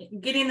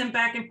getting them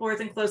back and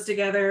forth and close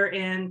together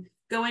and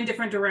go in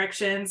different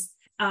directions.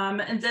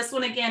 And this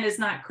one again is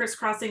not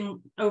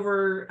crisscrossing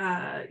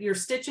over your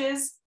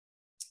stitches.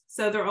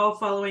 So they're all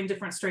following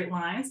different straight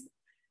lines.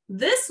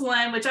 This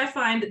one, which I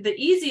find the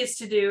easiest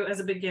to do as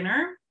a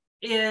beginner,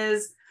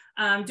 is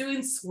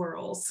doing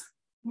swirls,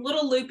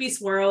 little loopy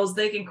swirls.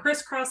 They can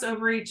crisscross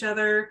over each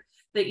other.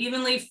 They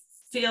evenly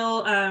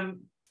feel,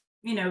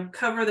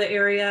 cover the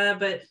area,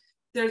 but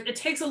it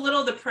takes a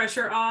little of the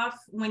pressure off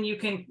when you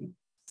can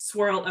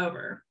swirl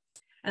over.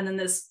 And then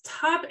this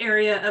top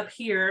area up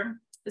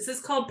here, this is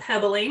called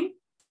pebbling,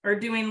 or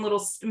doing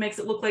makes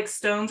it look like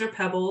stones or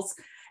pebbles.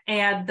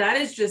 And that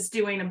is just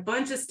doing a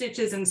bunch of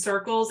stitches in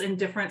circles, in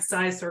different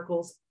size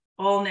circles,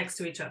 all next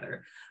to each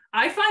other.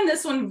 I find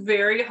this one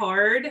very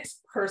hard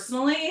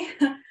personally.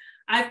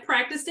 I've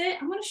practiced it.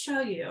 I'm going to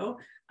show you.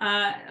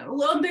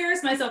 I'll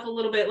embarrass myself a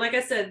little bit. Like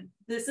I said,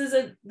 this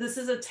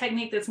is a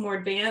technique that's more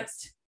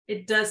advanced.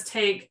 It does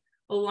take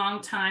a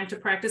long time to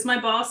practice. My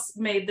boss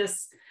made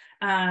this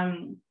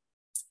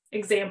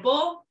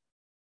example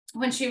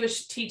when she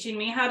was teaching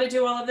me how to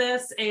do all of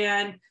this,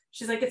 and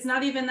she's like, it's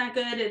not even that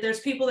good. There's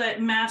people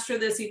that master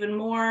this even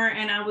more.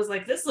 And I was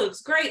like, this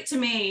looks great to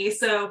me.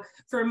 So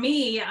for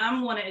me,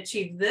 I want to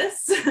achieve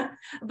this,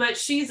 but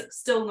she's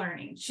still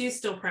learning. She's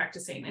still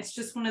practicing. It's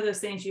just one of those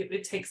things,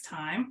 it takes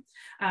time.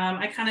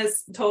 I kind of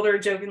told her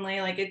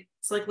jokingly, like,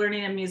 it's like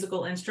learning a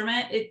musical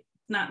instrument. It's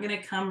not going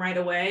to come right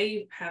away.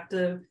 You have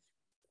to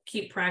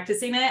keep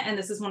practicing it. And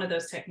this is one of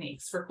those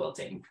techniques for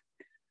quilting.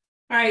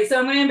 All right, so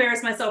I'm going to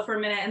embarrass myself for a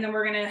minute, and then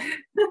we're going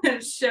to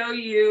show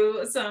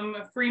you some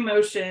free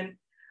motion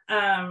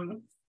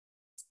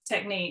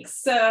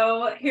techniques.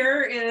 So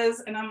here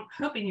is, and I'm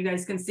hoping you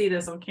guys can see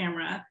this on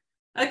camera,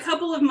 a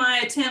couple of my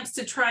attempts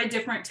to try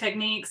different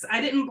techniques. I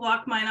didn't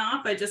block mine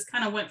off. I just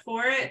kind of went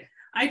for it.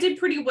 I did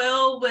pretty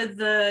well with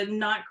the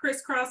not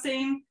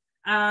crisscrossing.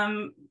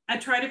 I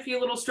tried a few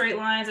little straight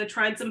lines. I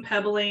tried some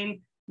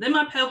pebbling. Then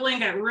my pebbling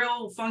got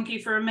real funky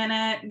for a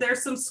minute.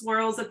 There's some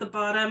swirls at the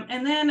bottom.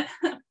 And then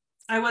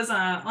I was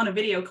on a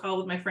video call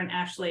with my friend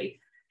Ashley,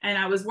 and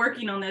I was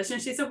working on this,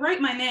 and she said, write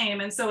my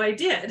name. And so I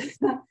did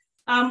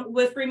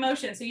with free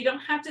motion. So you don't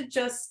have to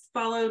just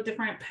follow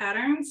different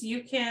patterns.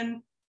 You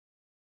can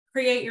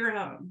create your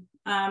own.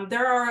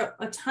 There are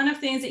a ton of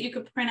things that you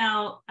could print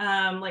out,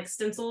 like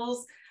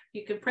stencils.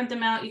 You can print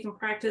them out. You can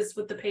practice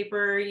with the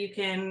paper. You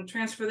can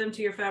transfer them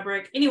to your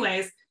fabric.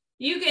 Anyways,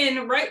 you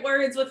can write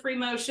words with free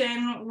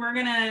motion. We're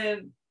gonna,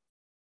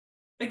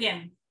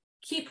 again,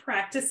 keep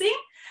practicing,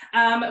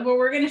 but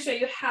we're gonna show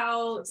you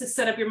how to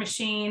set up your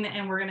machine,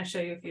 and we're gonna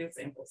show you a few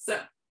examples. So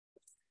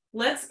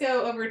let's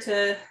go over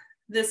to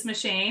this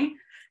machine.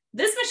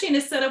 This machine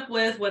is set up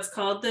with what's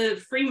called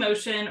the free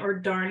motion or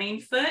darning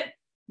foot.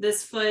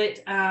 This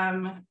foot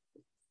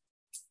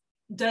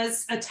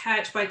does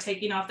attach by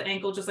taking off the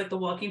ankle, just like the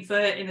walking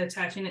foot, and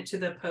attaching it to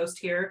the post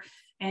here.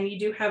 And you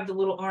do have the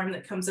little arm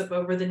that comes up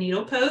over the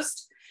needle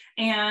post.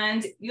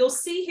 And you'll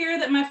see here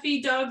that my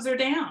feed dogs are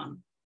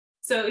down.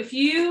 So if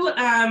you,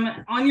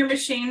 on your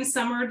machine,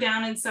 some are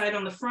down inside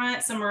on the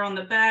front, some are on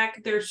the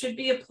back, there should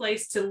be a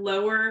place to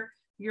lower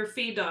your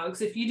feed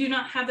dogs. If you do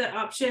not have that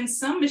option,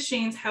 some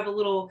machines have a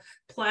little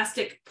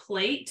plastic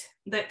plate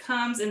that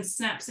comes and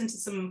snaps into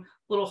some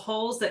little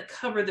holes that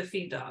cover the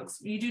feed dogs.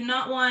 You do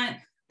not want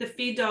the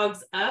feed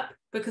dogs up,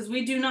 because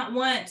we do not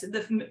want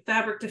the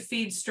fabric to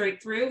feed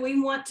straight through. We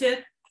want to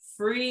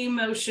free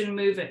motion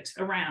move it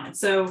around.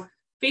 So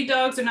feed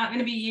dogs are not going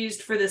to be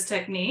used for this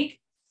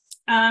technique.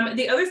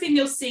 The other thing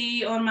you'll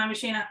see on my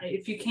machine,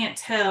 if you can't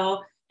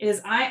tell,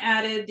 is I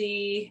added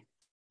the,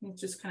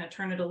 just kind of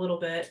turn it a little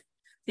bit,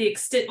 the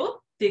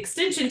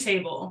extension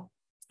table.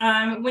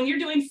 When you're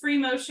doing free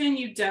motion,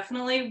 you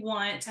definitely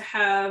want to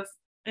have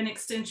an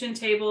extension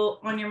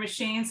table on your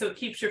machine so it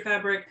keeps your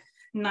fabric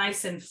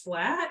nice and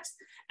flat,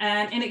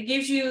 and it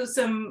gives you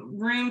some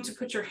room to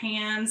put your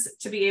hands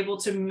to be able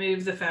to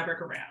move the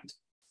fabric around.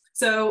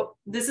 So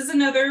this is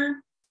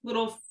another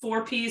little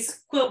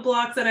 4-piece quilt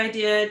block that I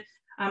did.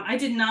 I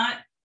did not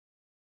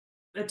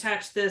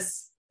attach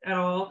this at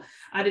all.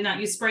 I did not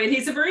use spray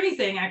adhesive or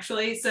anything,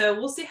 actually. So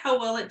we'll see how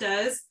well it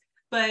does.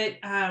 But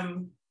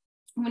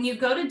when you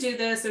go to do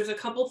this, there's a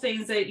couple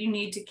things that you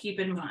need to keep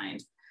in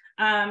mind.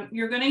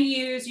 You're going to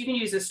use, you can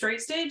use a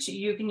straight stitch,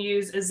 you can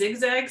use a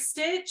zigzag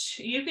stitch,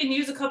 you can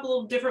use a couple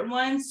of different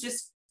ones.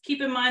 Just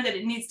keep in mind that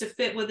it needs to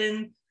fit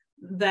within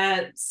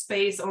that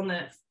space on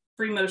the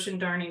free motion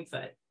darning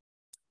foot.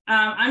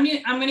 I'm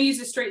going to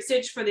use a straight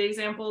stitch for the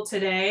example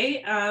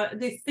today.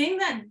 The thing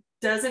that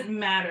doesn't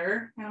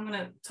matter, and I'm going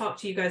to talk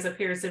to you guys up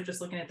here instead of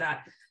just looking at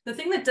that. The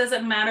thing that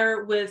doesn't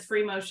matter with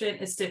free motion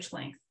is stitch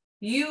length.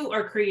 You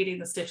are creating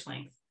the stitch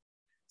length.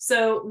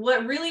 So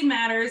what really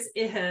matters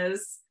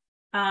is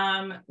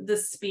the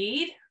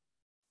speed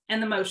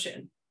and the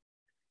motion.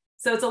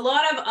 So it's a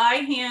lot of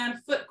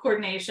eye-hand-foot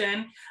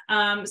coordination.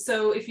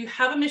 So if you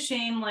have a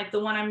machine like the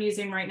one I'm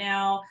using right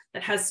now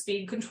that has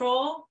speed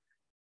control,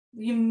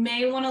 you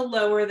may want to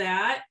lower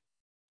that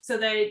so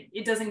that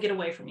it doesn't get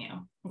away from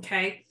you,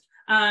 okay?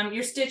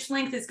 Your stitch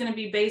length is going to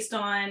be based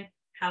on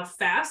how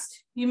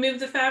fast you move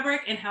the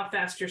fabric and how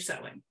fast you're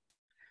sewing.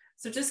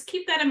 So just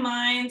keep that in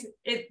mind.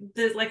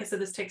 Like I said,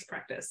 this takes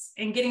practice,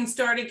 and getting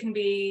started can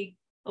be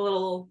a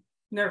little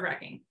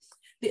nerve-wracking.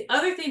 The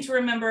other thing to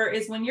remember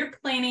is when you're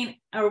planning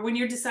or when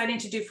you're deciding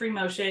to do free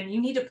motion,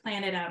 you need to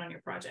plan it out on your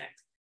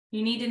project.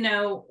 You need to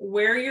know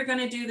where you're going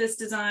to do this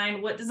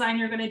design, what design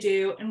you're going to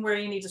do, and where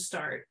you need to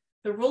start.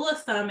 The rule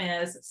of thumb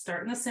is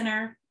start in the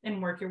center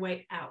and work your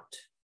way out.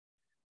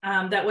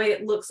 That way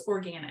it looks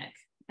organic,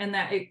 and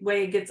that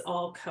way it gets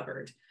all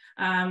covered.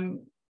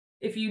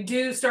 If you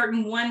do start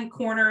in one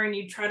corner and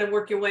you try to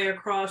work your way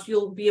across,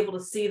 you'll be able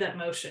to see that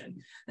motion.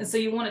 And so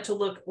you want it to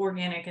look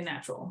organic and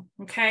natural,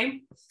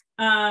 okay?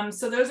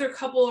 So those are a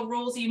couple of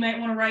rules you might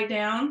want to write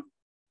down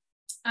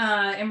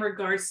in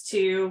regards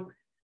to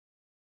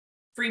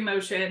free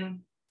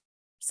motion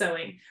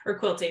sewing or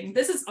quilting.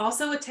 This is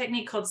also a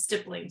technique called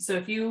stippling. So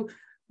if you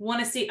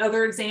want to see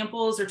other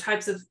examples or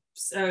types of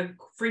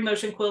free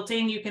motion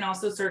quilting, you can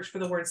also search for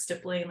the word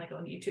stippling like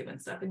on YouTube and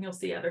stuff, and you'll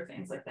see other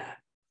things like that.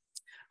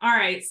 All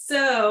right,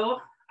 so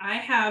I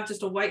have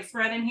just a white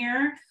thread in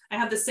here. I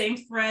have the same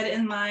thread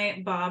in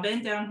my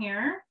bobbin down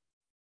here.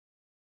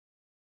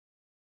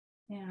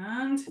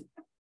 And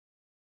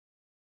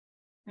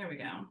there we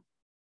go.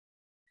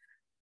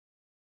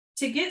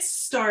 To get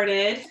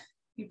started,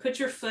 you put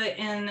your foot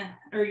in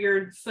or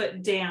your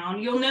foot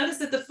down. You'll notice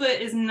that the foot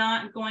is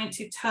not going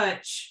to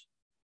touch,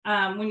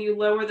 when you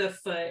lower the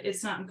foot,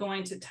 it's not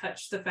going to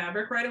touch the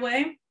fabric right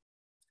away.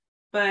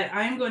 But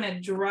I'm going to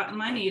drop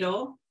my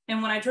needle.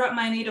 And when I drop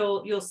my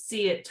needle, you'll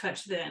see it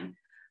touch then.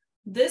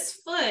 This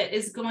foot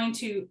is going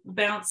to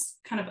bounce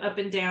kind of up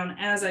and down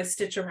as I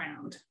stitch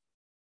around.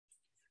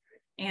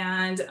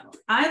 And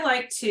I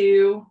like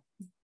to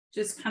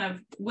just kind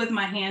of, with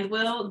my hand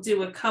wheel,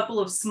 do a couple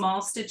of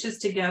small stitches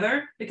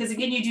together, because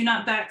again, you do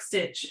not back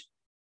stitch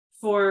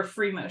for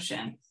free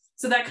motion.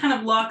 So that kind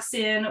of locks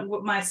in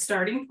my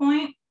starting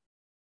point.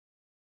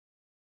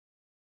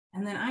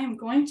 And then I am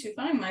going to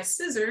find my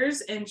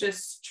scissors and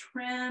just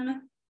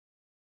trim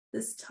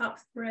this top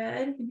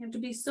thread. You have to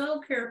be so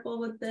careful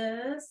with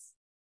this.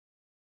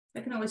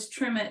 I can always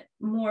trim it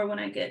more when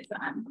I get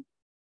done.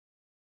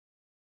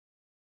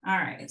 All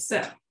right,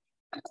 so.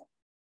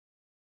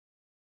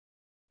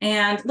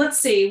 And let's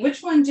see,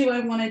 which one do I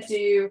want to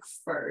do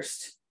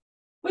first?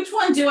 Which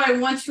one do I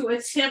want to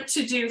attempt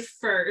to do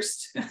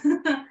first?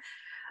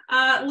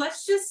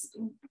 Let's just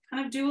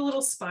kind of do a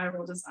little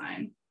spiral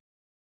design.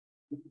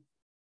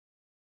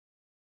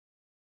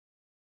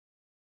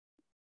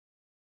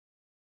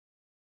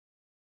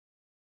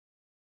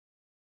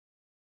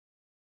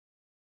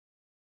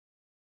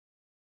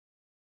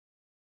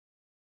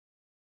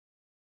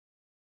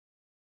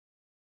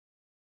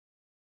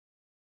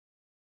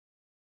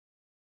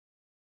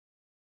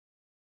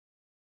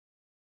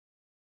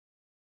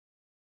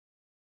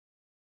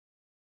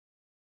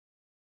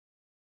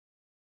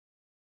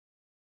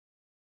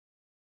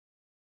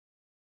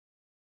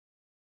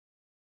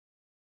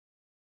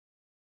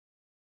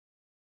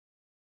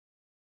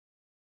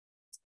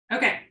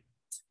 Okay,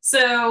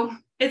 so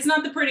it's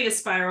not the prettiest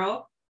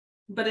spiral,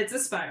 but it's a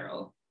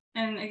spiral.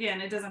 And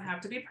again, it doesn't have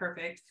to be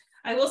perfect.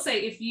 I will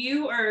say, if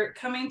you are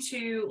coming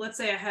to, let's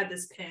say I had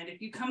this pin, if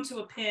you come to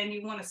a pin,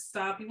 you want to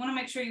stop, you want to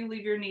make sure you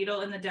leave your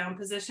needle in the down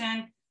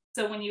position.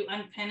 So when you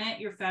unpin it,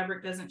 your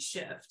fabric doesn't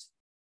shift.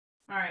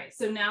 All right,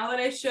 so now that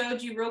I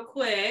showed you real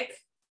quick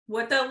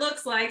what that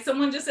looks like,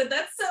 someone just said,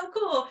 that's so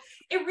cool.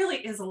 It really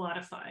is a lot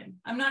of fun.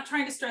 I'm not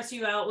trying to stress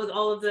you out with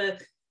all of the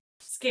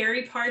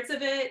scary parts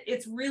of it.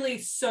 It's really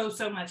so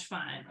much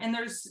fun. And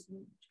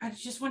I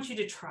just want you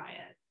to try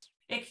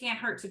it. It can't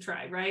hurt to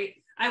try, right?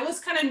 I was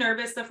kind of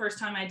nervous the first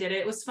time I did it.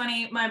 It was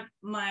funny.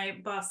 My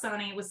boss,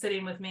 Sani, was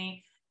sitting with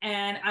me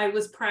and I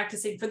was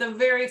practicing for the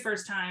very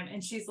first time.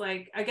 And she's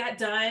like, I got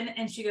done.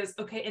 And she goes,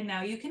 okay, and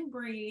now you can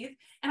breathe.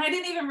 And I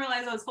didn't even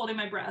realize I was holding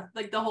my breath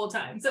like the whole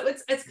time. So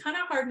it's kind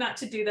of hard not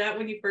to do that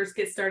when you first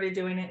get started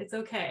doing it. It's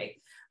okay.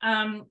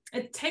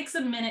 It takes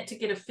a minute to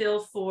get a feel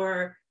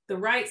for the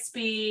right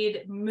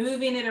speed,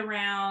 moving it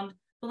around.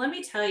 But let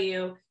me tell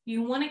you,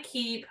 you want to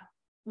keep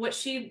what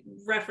she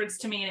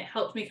referenced to me, and it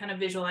helped me kind of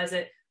visualize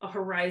it, a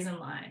horizon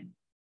line.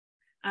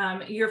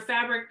 Your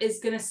fabric is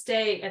going to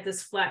stay at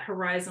this flat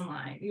horizon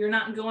line. You're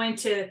not going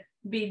to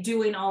be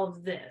doing all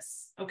of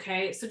this,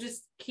 okay? So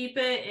just keep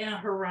it in a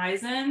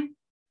horizon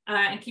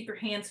and keep your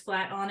hands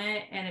flat on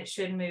it, and it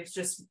should move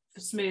just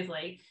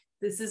smoothly.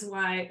 This is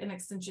why an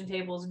extension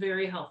table is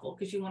very helpful,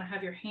 because you want to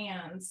have your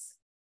hands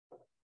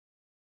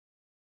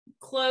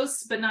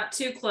close, but not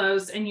too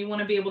close, and you want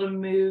to be able to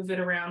move it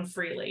around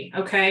freely,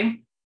 okay?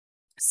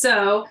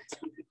 So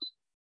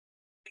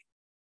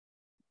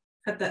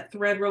cut that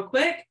thread real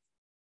quick.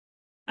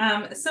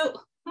 So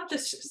I'll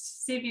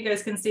just see if you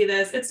guys can see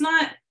this. It's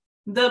not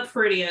the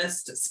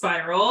prettiest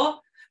spiral,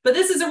 but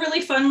this is a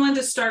really fun one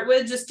to start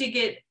with, just to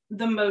get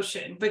the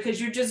motion, because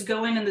you're just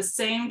going in the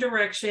same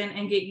direction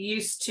and get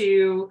used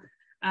to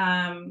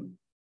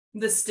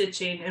the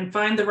stitching and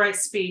find the right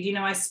speed. You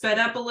know, I sped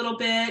up a little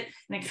bit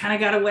and it kind of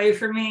got away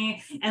from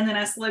me, and then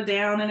I slowed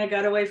down and it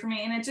got away from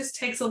me, and it just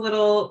takes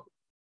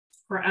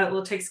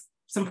it takes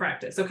some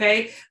practice,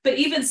 okay? But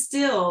even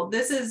still,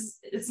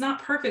 it's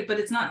not perfect, but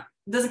it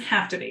doesn't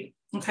have to be.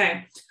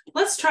 Okay,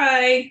 let's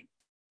try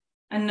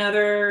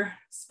another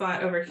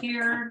spot over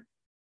here.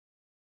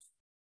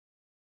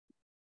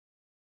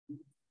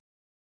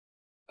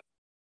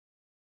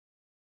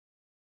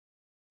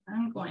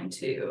 I'm going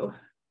to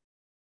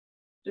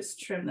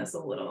just trim this a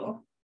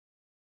little.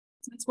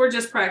 Since we're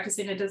just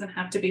practicing, it doesn't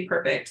have to be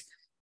perfect.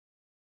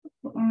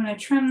 I'm going to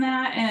trim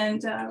that,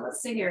 and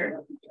let's see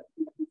here.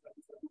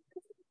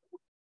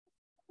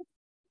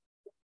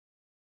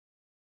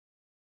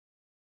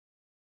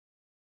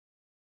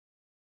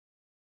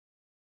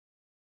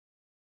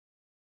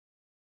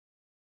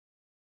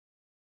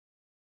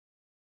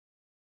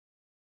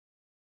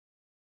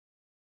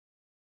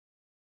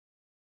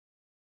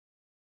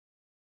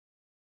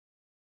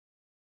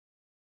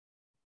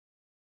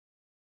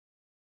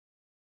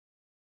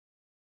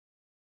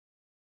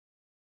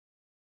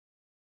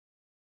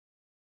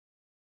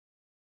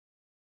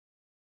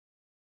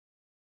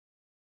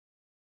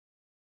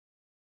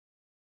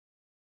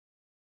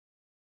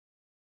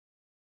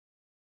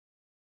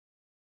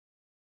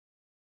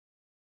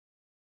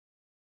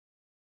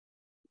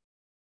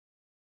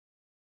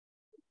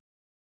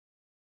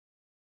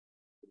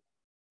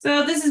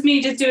 So this is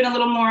me just doing a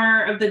little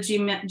more of the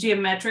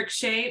geometric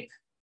shape.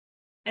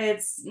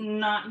 It's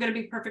not going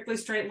to be perfectly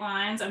straight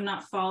lines. I'm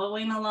not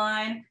following a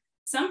line.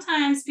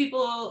 Sometimes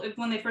people,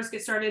 when they first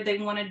get started, they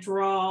want to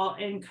draw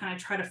and kind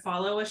of try to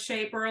follow a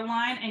shape or a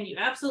line, and you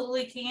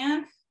absolutely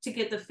can to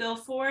get the feel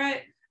for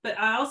it. But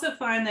I also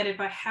find that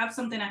if I have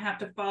something I have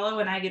to follow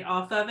and I get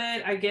off of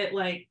it, I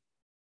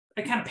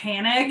kind of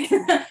panic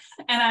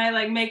and I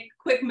like make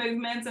quick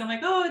movements and I'm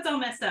like, oh, it's all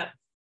messed up.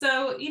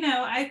 So, you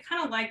know, I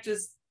kind of like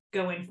just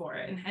going for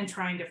it and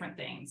trying different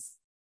things.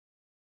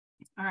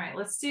 All right,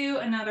 let's do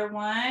another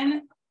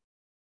one.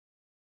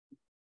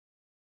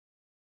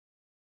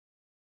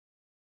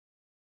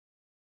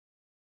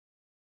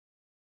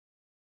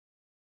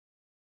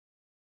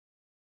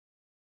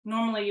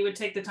 Normally you would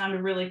take the time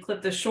to really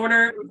clip this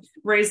shorter,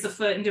 raise the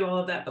foot and do all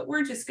of that, but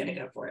we're just gonna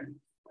go for it.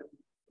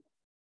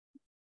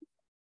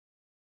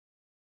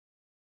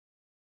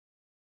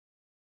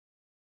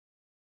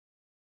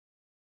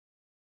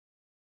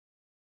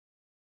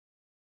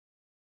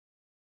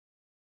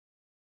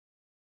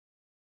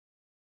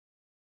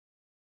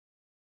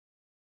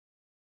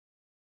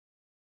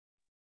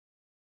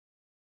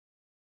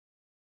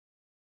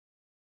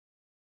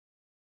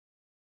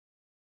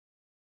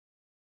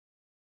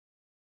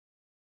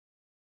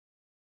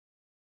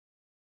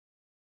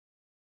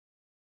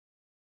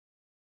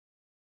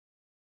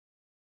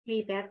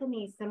 Hey,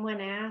 Bethany,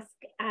 someone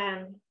asked,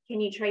 can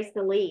you trace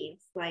the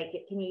leaves? Like,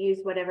 can you use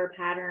whatever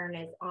pattern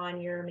is on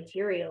your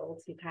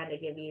material to kind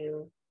of give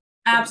you?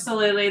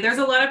 Absolutely. There's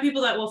a lot of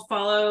people that will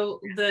follow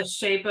the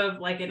shape of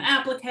like an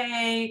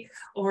applique,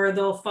 or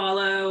they'll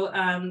follow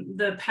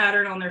the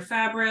pattern on their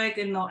fabric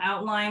and they'll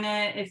outline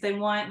it if they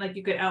want. Like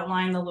you could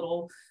outline the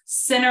little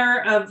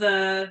center of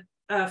the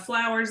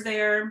flowers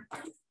there.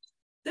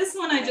 This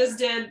one I just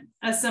did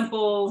a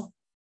simple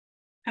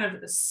kind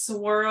of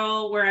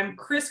swirl where I'm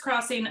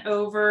crisscrossing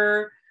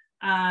over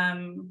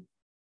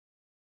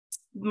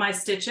my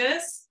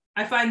stitches.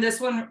 I find this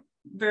one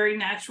very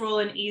natural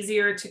and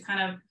easier to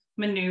kind of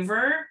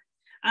maneuver.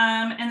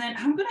 And then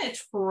I'm going to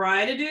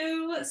try to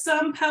do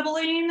some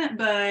pebbling,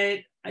 but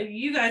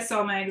you guys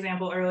saw my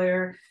example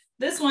earlier.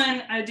 This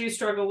one I do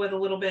struggle with a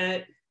little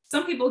bit.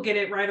 Some people get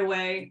it right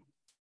away.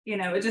 You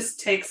know, it just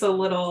takes a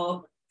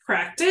little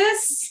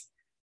practice.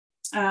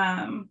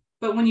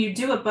 But when you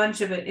do a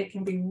bunch of it, it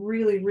can be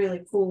really,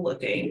 really cool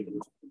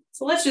looking.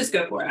 So let's just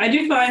go for it. I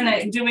do find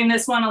that doing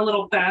this one a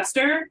little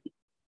faster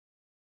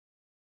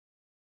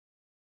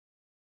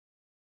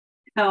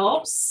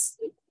helps.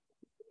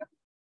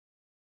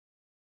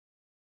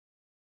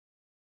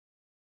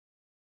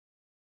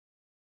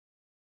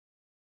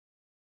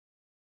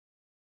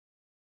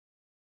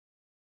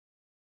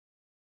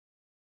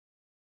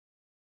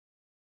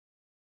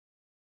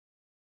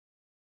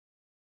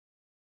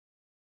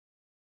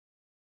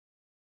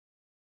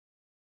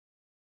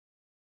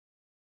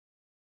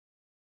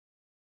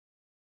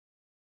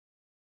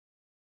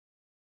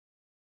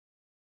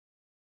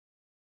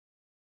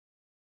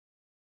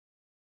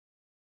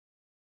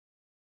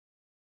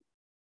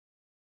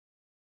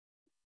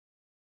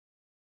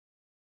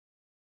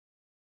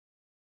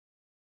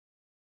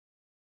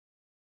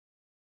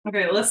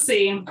 Okay, let's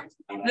see.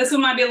 This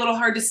one might be a little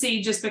hard to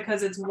see just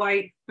because it's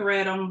white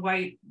thread on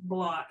white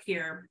block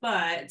here,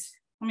 but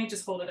let me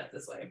just hold it up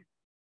this way.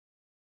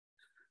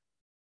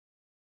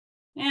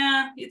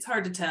 Yeah, it's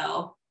hard to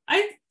tell.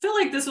 I feel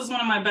like this was one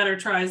of my better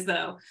tries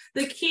though.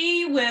 The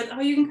key with, oh,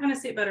 you can kind of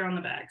see it better on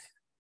the back.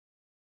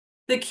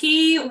 The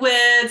key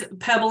with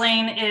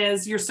pebbling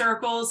is your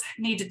circles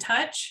need to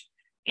touch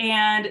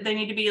and they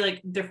need to be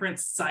like different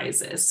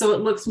sizes. So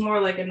it looks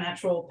more like a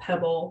natural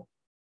pebble.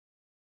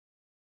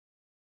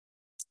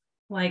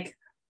 Like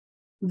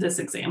this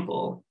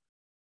example.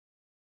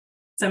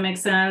 Does that make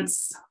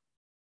sense?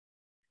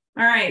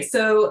 All right,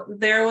 so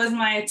there was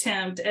my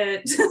attempt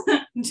at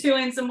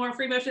doing some more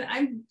free motion.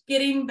 I'm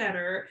getting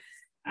better.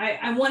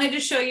 I wanted to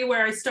show you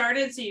where I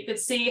started so you could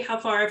see how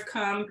far I've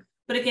come.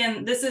 But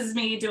again, this is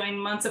me doing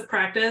months of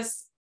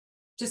practice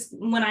just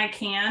when I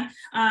can.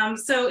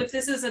 So if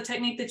this is a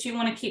technique that you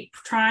want to keep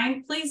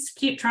trying, please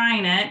keep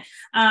trying it.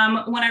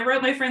 When I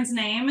wrote my friend's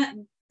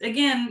name,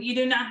 again, you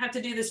do not have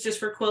to do this just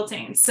for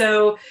quilting.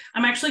 So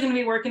I'm actually going to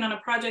be working on a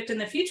project in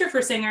the future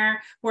for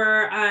Singer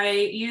where I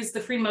use the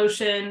free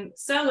motion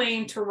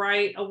sewing to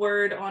write a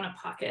word on a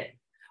pocket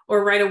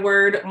or write a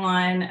word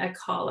on a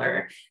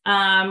collar,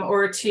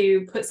 or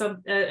to put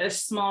a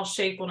small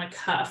shape on a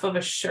cuff of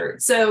a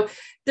shirt. So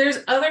there's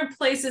other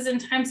places and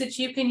times that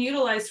you can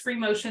utilize free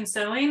motion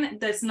sewing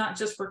that's not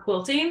just for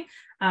quilting.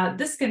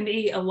 This can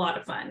be a lot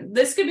of fun.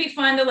 This could be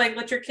fun to like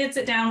let your kids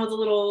sit down with a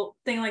little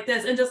thing like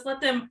this and just let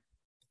them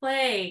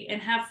play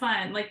and have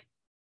fun. Like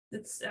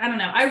it's, I don't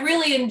know. I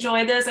really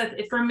enjoy this.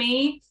 For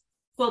me,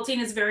 quilting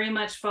is very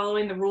much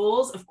following the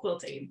rules of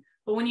quilting.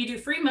 But when you do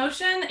free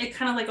motion, it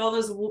kind of like all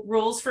those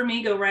rules for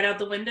me go right out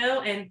the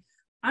window. And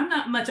I'm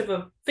not much of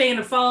a fan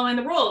of following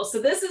the rules. So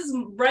this is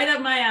right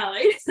up my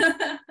alley.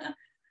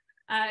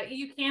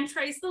 You can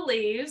trace the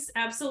leaves.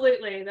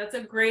 Absolutely. That's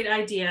a great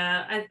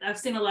idea. I've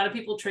seen a lot of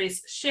people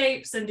trace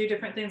shapes and do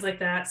different things like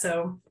that.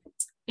 So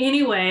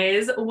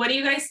anyways, what do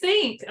you guys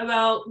think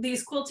about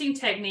these quilting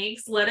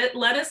techniques? Let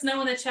us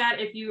know in the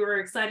chat if you are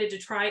excited to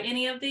try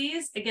any of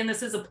these. Again,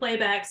 this is a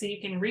playback, so you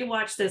can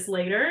rewatch this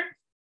later.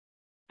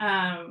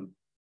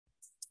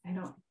 I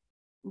don't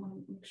want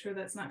to make sure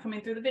that's not coming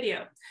through the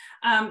video.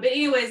 But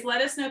anyways,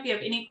 let us know if you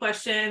have any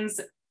questions.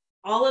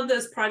 All of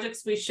those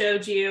projects we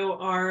showed you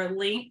are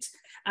linked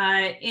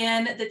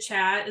in the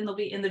chat, and they'll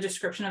be in the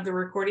description of the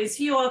recording.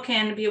 So you all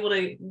can be able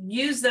to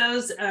use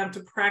those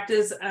to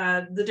practice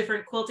the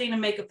different quilting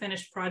and make a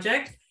finished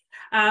project.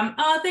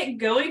 Oh,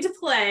 thank going to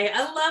play.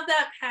 I love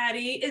that,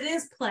 Patty. It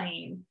is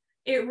plain.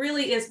 It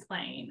really is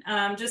plain.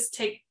 Just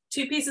take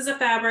 2 pieces of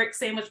fabric,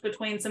 sandwich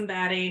between some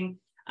batting,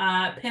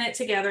 pin it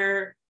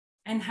together,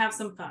 and have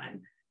some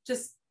fun.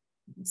 Just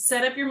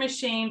set up your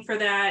machine for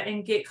that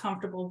and get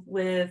comfortable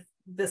with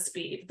the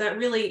speed. That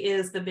really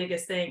is the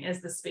biggest thing,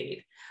 is the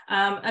speed.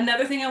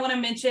 Another thing I want to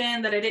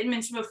mention that I didn't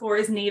mention before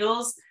is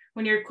needles.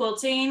 When you're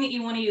quilting,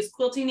 you want to use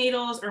quilting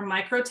needles or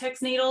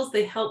microtex needles.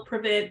 They help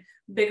prevent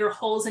bigger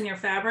holes in your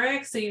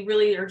fabric. So you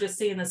really are just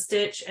seeing the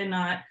stitch and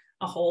not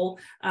a hole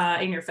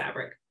in your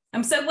fabric.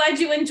 I'm so glad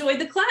you enjoyed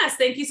the class.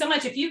 Thank you so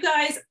much. If you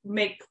guys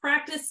make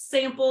practice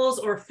samples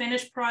or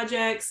finished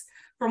projects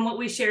from what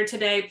we shared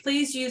today,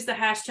 please use the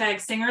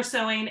hashtag Singer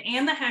Sewing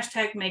and the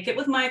hashtag Make It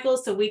with Michael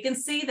so we can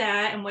see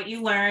that and what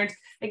you learned.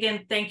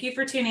 Again, thank you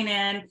for tuning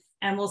in,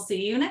 and we'll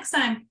see you next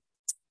time.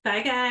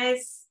 Bye,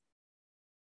 guys.